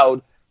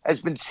cloud has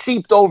been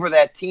seeped over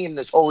that team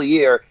this whole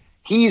year.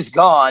 He's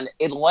gone.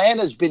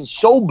 Atlanta's been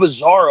so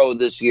bizarro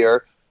this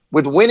year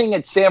with winning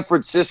at San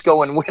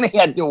Francisco and winning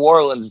at New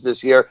Orleans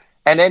this year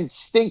and then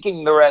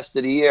stinking the rest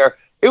of the year.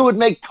 It would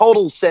make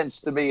total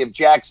sense to me if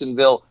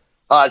Jacksonville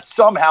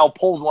somehow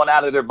pulled one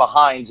out of their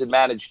behinds and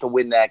managed to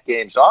win that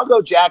game. So I'll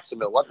go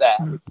Jacksonville. What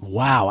that?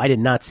 Wow, I did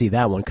not see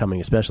that one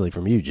coming, especially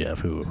from you, Jeff,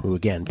 who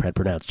again had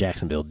pronounced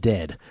Jacksonville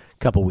dead a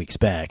couple weeks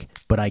back.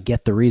 But I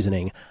get the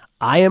reasoning.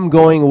 I am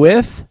going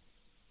with,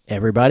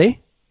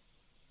 everybody,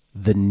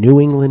 the New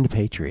England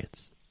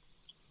Patriots.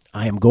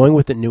 I am going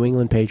with the New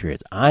England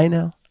Patriots. I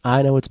know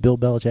it's Bill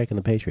Belichick and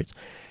the Patriots.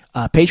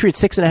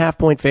 Patriots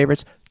 6.5-point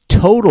favorites.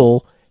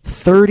 Total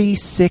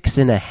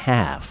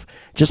 36.5.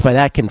 Just by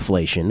that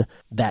conflation,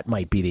 that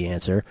might be the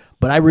answer.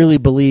 But I really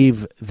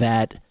believe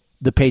that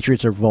the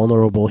Patriots are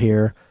vulnerable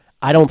here.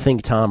 I don't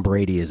think Tom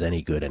Brady is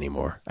any good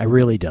anymore. I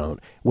really don't.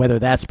 Whether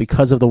that's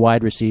because of the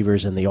wide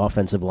receivers and the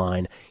offensive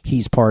line,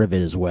 he's part of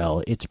it as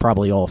well. It's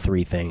probably all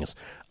three things.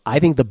 I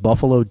think the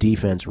Buffalo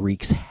defense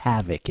wreaks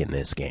havoc in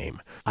this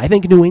game. I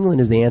think New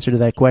England is the answer to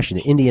that question.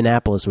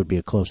 Indianapolis would be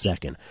a close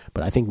second,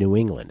 but I think New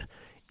England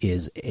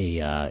is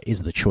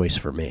the choice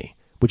for me,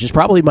 which is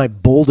probably my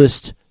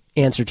boldest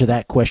answer to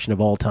that question of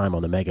all time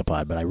on the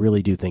Megapod, but I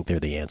really do think they're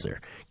the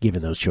answer,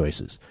 given those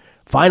choices.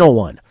 Final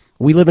one.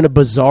 We live in a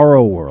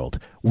bizarro world.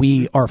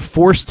 We are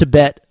forced to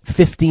bet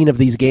 15 of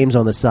these games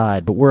on the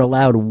side, but we're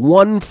allowed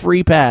one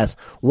free pass.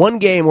 One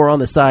game where on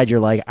the side you're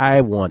like,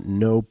 I want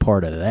no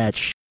part of that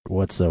shit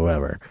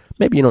whatsoever.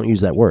 Maybe you don't use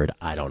that word.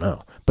 I don't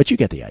know. But you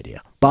get the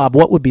idea. Bob,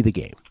 what would be the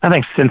game? I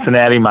think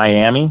Cincinnati,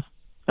 Miami.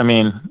 I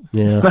mean,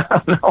 yeah.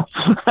 No.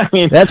 I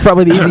mean, that's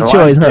probably the easy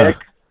choice, huh?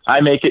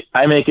 I make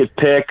it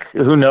pick.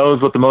 Who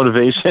knows what the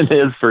motivation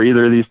is for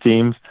either of these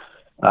teams?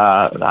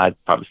 I'd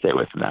probably stay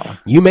away from that one.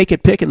 You make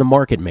it pick and the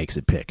market makes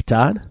it pick.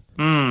 Todd?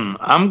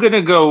 I'm going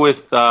to go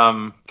with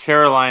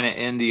Carolina,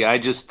 Indy. I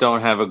just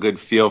don't have a good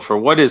feel for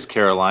what is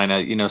Carolina.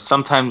 You know,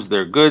 sometimes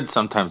they're good,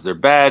 sometimes they're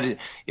bad.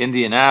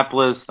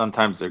 Indianapolis,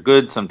 sometimes they're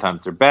good,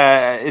 sometimes they're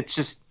bad. It's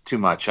just too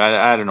much.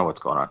 I don't know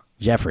what's going on.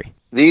 Jeffrey?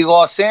 The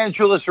Los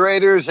Angeles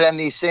Raiders and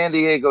the San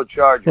Diego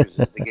Chargers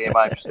is the game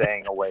I'm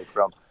staying away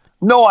from.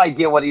 No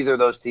idea what either of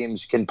those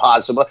teams can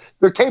possibly.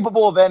 They're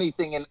capable of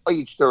anything in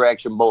each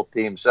direction, both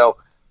teams. So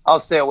I'll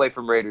stay away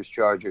from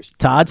Raiders-Chargers.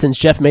 Todd, since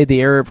Jeff made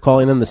the error of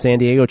calling them the San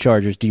Diego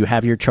Chargers, do you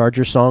have your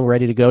Chargers song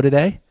ready to go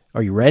today?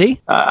 Are you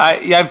ready?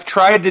 I've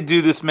tried to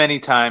do this many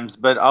times,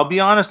 but I'll be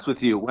honest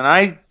with you. When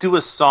I do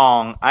a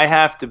song, I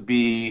have to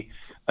be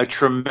a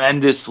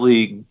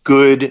tremendously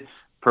good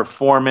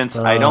performance.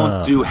 I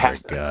don't do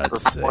half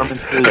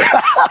performances.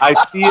 I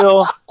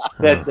feel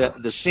that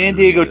the San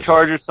Diego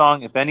Chargers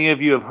song, if any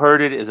of you have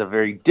heard it, is a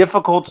very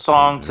difficult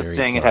song to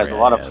sing. It has a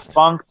lot of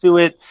funk to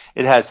it.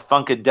 It has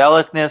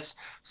funkadelicness.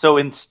 So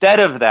instead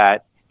of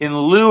that, in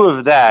lieu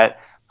of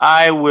that,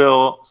 I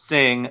will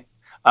sing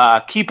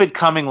Keep It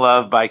Coming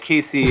Love by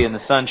Casey and the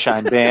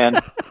Sunshine Band.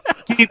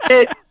 Keep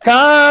it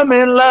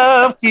coming,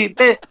 love.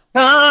 Keep it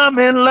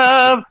coming,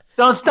 love.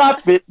 Don't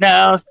stop it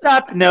now.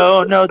 Stop.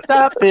 No,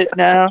 stop it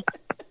now.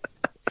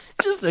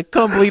 Just a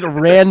complete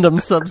random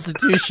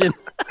substitution.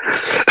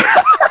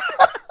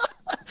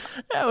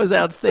 That was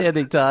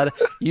outstanding, Todd.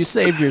 You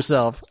saved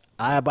yourself.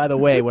 By the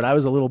way, when I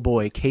was a little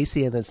boy,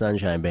 Casey and the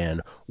Sunshine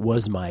Band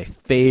was my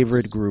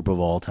favorite group of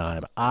all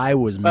time. I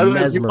was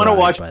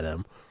mesmerized by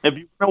them. If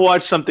you want to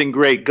watch something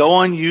great, go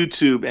on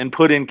YouTube and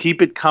put in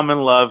Keep It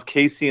Comin' Love,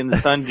 Casey and the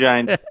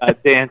Sunshine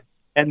Band.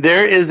 And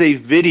there is a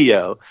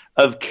video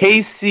of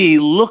KC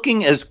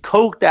looking as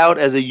coked out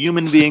as a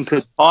human being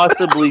could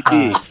possibly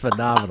be. It's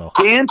phenomenal.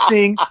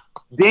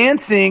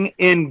 Dancing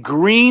in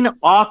green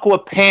aqua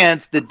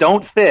pants that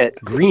don't fit.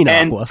 Green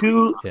aqua.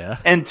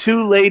 And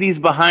two ladies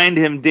behind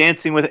him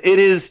dancing with. It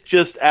is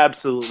just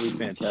absolutely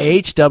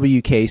fantastic.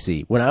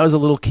 HWKC. When I was a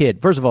little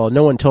kid, first of all,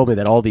 no one told me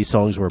that all these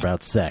songs were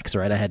about sex,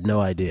 right? I had no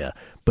idea.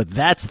 But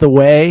that's the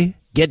way.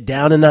 Get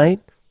Down Tonight.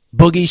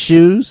 Boogie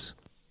Shoes.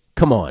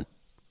 Come on.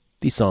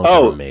 These songs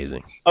are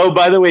amazing. Oh,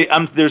 by the way,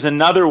 there's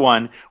another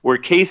one where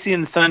Casey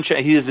and the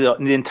Sunshine,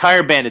 the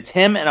entire band, it's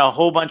him and a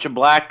whole bunch of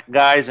black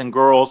guys and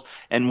girls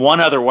and one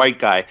other white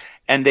guy.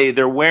 And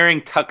they're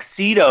wearing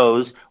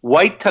tuxedos,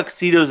 white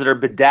tuxedos that are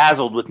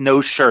bedazzled with no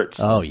shirts.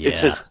 Oh, yeah.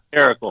 It's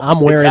hysterical. I'm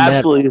wearing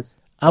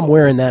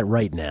that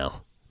right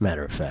now,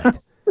 matter of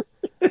fact.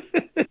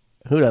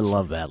 Who doesn't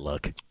love that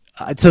look?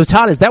 So,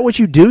 Todd, is that what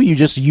you do? You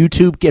just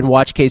YouTube and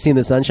watch Casey and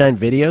the Sunshine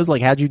videos?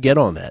 Like, how'd you get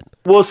on that?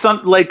 Well,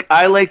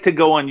 I like to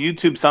go on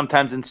YouTube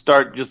sometimes and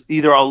start just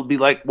either I'll be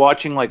like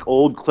watching like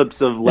old clips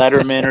of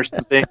Letterman or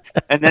something,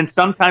 and then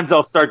sometimes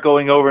I'll start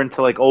going over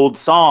into like old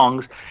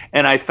songs,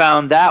 and I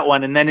found that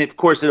one, and then of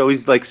course it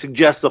always like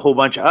suggests a whole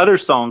bunch of other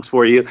songs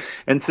for you,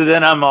 and so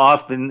then I'm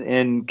off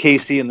in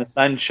Casey and the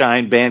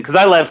Sunshine Band because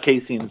I love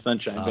Casey and the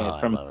Sunshine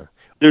Band.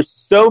 There's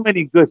so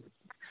many good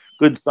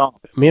song.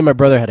 Me and my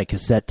brother had a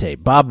cassette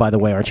tape. Bob, by the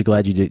way, aren't you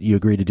glad you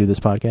agreed to do this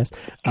podcast?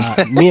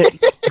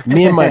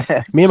 Me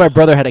and my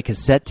brother had a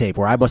cassette tape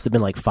where I must have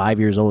been like 5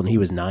 years old and he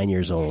was 9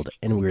 years old,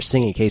 and we were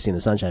singing Casey and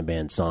the Sunshine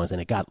Band songs.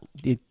 And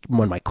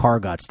when my car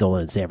got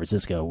stolen in San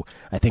Francisco,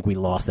 I think we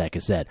lost that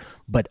cassette.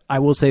 But I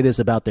will say this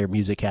about their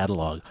music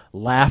catalog: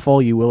 laugh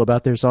all you will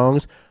about their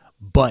songs,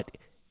 but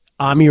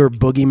 "I'm Your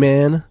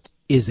Boogeyman"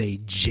 is a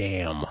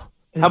jam.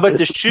 How about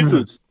the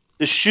Shoes?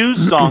 The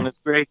Shoes song is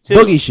great, too.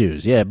 Boogie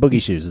Shoes. Yeah,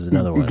 Boogie Shoes is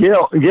another one.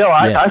 Gil,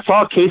 I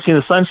saw Casey and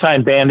the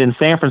Sunshine Band in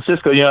San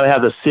Francisco. You know, they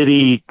have the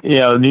city,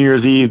 New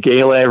Year's Eve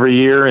gala every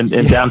year in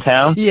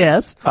downtown.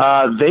 Yes.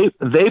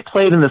 They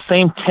played in the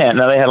same tent.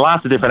 Now, they had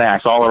lots of different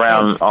acts all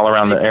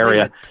around the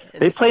area.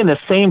 They played in the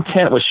same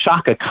tent with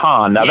Shaka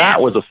Khan. Now,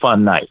 that was a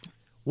fun night.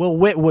 Well,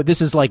 wait,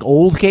 this is like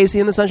old Casey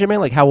and the Sunshine Band?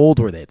 Like, how old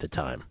were they at the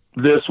time?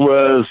 This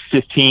was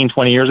 15,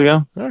 20 years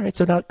ago. All right,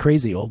 so not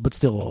crazy old, but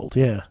still old,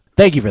 yeah.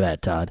 Thank you for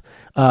that, Todd.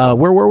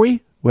 Where were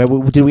we?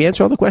 Did we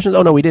answer all the questions?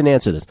 Oh, no, we didn't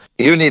answer this.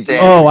 You need to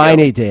answer it. I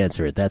need to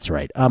answer it. That's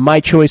right. My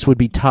choice would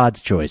be Todd's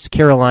choice.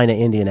 Carolina,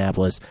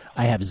 Indianapolis.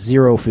 I have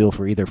zero feel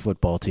for either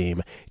football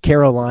team.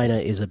 Carolina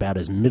is about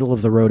as middle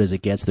of the road as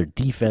it gets. Their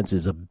defense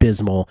is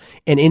abysmal.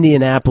 And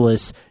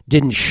Indianapolis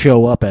didn't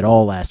show up at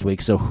all last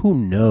week, so who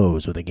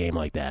knows with a game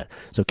like that.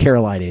 So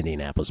Carolina,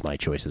 Indianapolis, my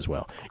choice as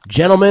well.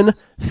 Gentlemen,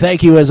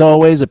 thank you as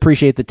always.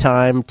 Appreciate the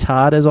time.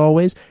 Todd, as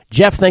always.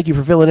 Jeff, thank you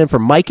for filling in for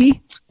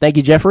Mikey. Thank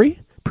you,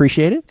 Jeffrey.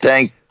 Appreciate it.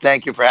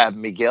 Thank you for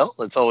having me, Gil.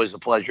 It's always a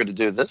pleasure to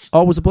do this.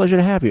 Always a pleasure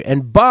to have you.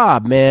 And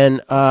Bob,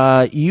 man,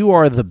 you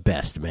are the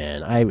best,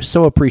 man. I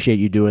so appreciate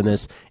you doing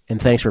this,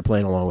 and thanks for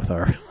playing along with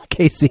our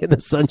Casey and the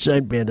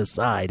Sunshine Band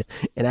aside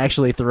and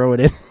actually throwing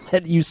in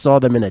that you saw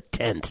them in a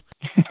tent.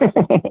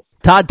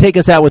 Todd, take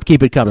us out with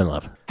Keep It Comin',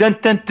 Love. Dun,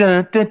 dun,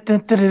 dun, dun,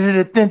 dun, dun,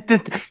 dun, dun, dun,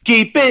 dun.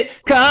 Keep it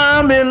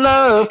comin',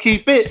 love.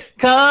 Keep it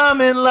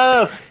comin',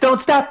 love.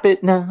 Don't stop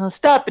it now.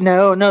 Stop it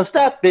now. No,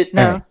 stop it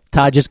now. Right.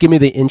 Todd, just give me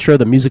the intro,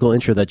 the musical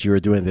intro that you were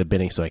doing at the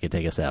beginning so I could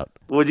take us out.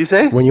 What'd you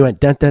say? When you went,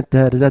 dun, dun,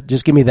 dun, dun, dun,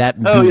 just give me that.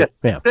 Oh, yeah.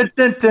 Dun,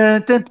 dun,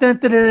 dun, dun, dun,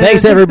 dun,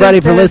 thanks,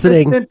 everybody, for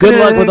listening. Good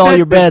luck with all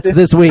your bets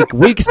this week,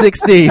 Week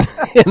 16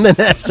 in the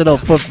National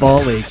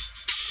Football League.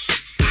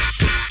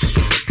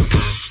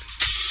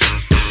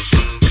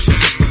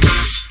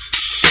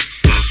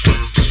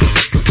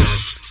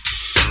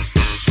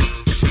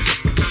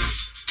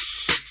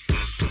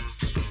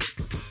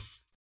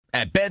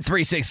 At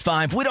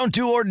Bet365, we don't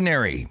do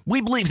ordinary. We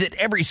believe that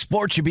every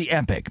sport should be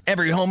epic.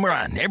 Every home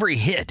run, every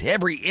hit,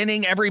 every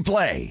inning, every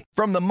play.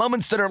 From the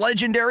moments that are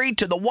legendary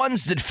to the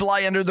ones that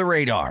fly under the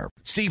radar.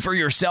 See for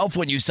yourself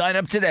when you sign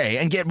up today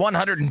and get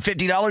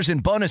 $150 in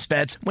bonus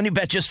bets when you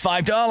bet just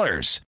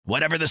 $5.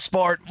 Whatever the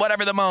sport,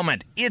 whatever the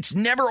moment, it's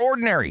never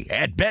ordinary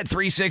at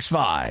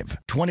Bet365.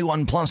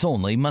 21 plus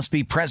only. Must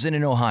be present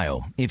in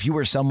Ohio. If you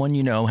or someone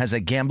you know has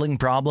a gambling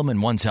problem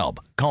and wants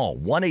help, call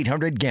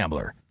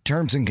 1-800-GAMBLER.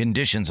 Terms and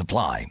conditions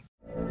apply.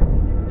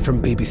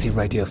 From BBC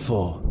Radio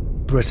 4,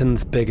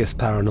 Britain's biggest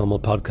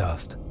paranormal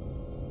podcast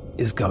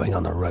is going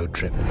on a road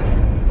trip.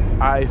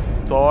 I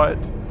thought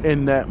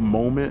in that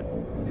moment,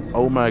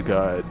 oh my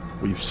God,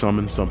 we've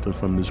summoned something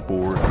from this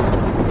board.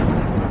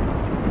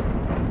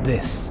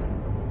 This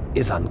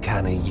is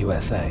Uncanny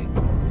USA.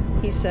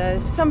 He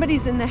says,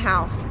 somebody's in the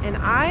house, and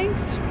I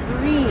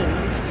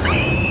screamed.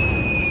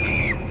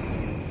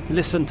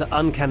 Listen to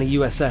Uncanny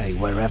USA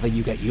wherever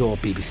you get your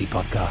BBC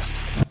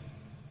podcasts,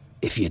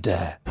 if you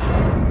dare.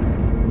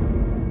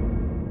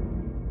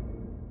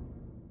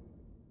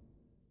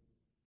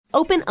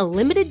 Open a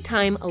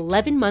limited-time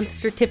 11-month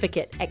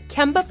certificate at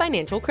Kemba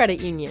Financial Credit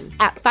Union.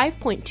 At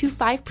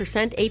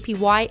 5.25%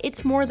 APY,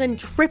 it's more than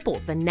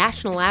triple the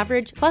national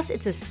average, plus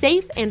it's a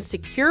safe and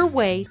secure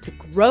way to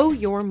grow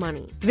your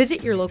money.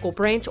 Visit your local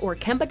branch or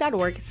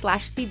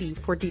kemba.org/cd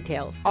for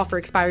details. Offer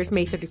expires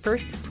May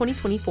 31st,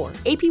 2024.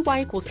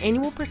 APY equals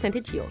annual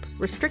percentage yield.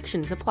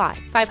 Restrictions apply.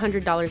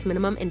 $500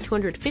 minimum and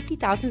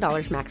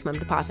 $250,000 maximum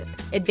deposit.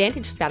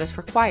 Advantage status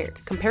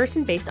required.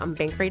 Comparison based on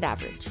bank rate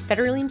average.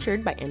 Federally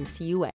insured by NCUA.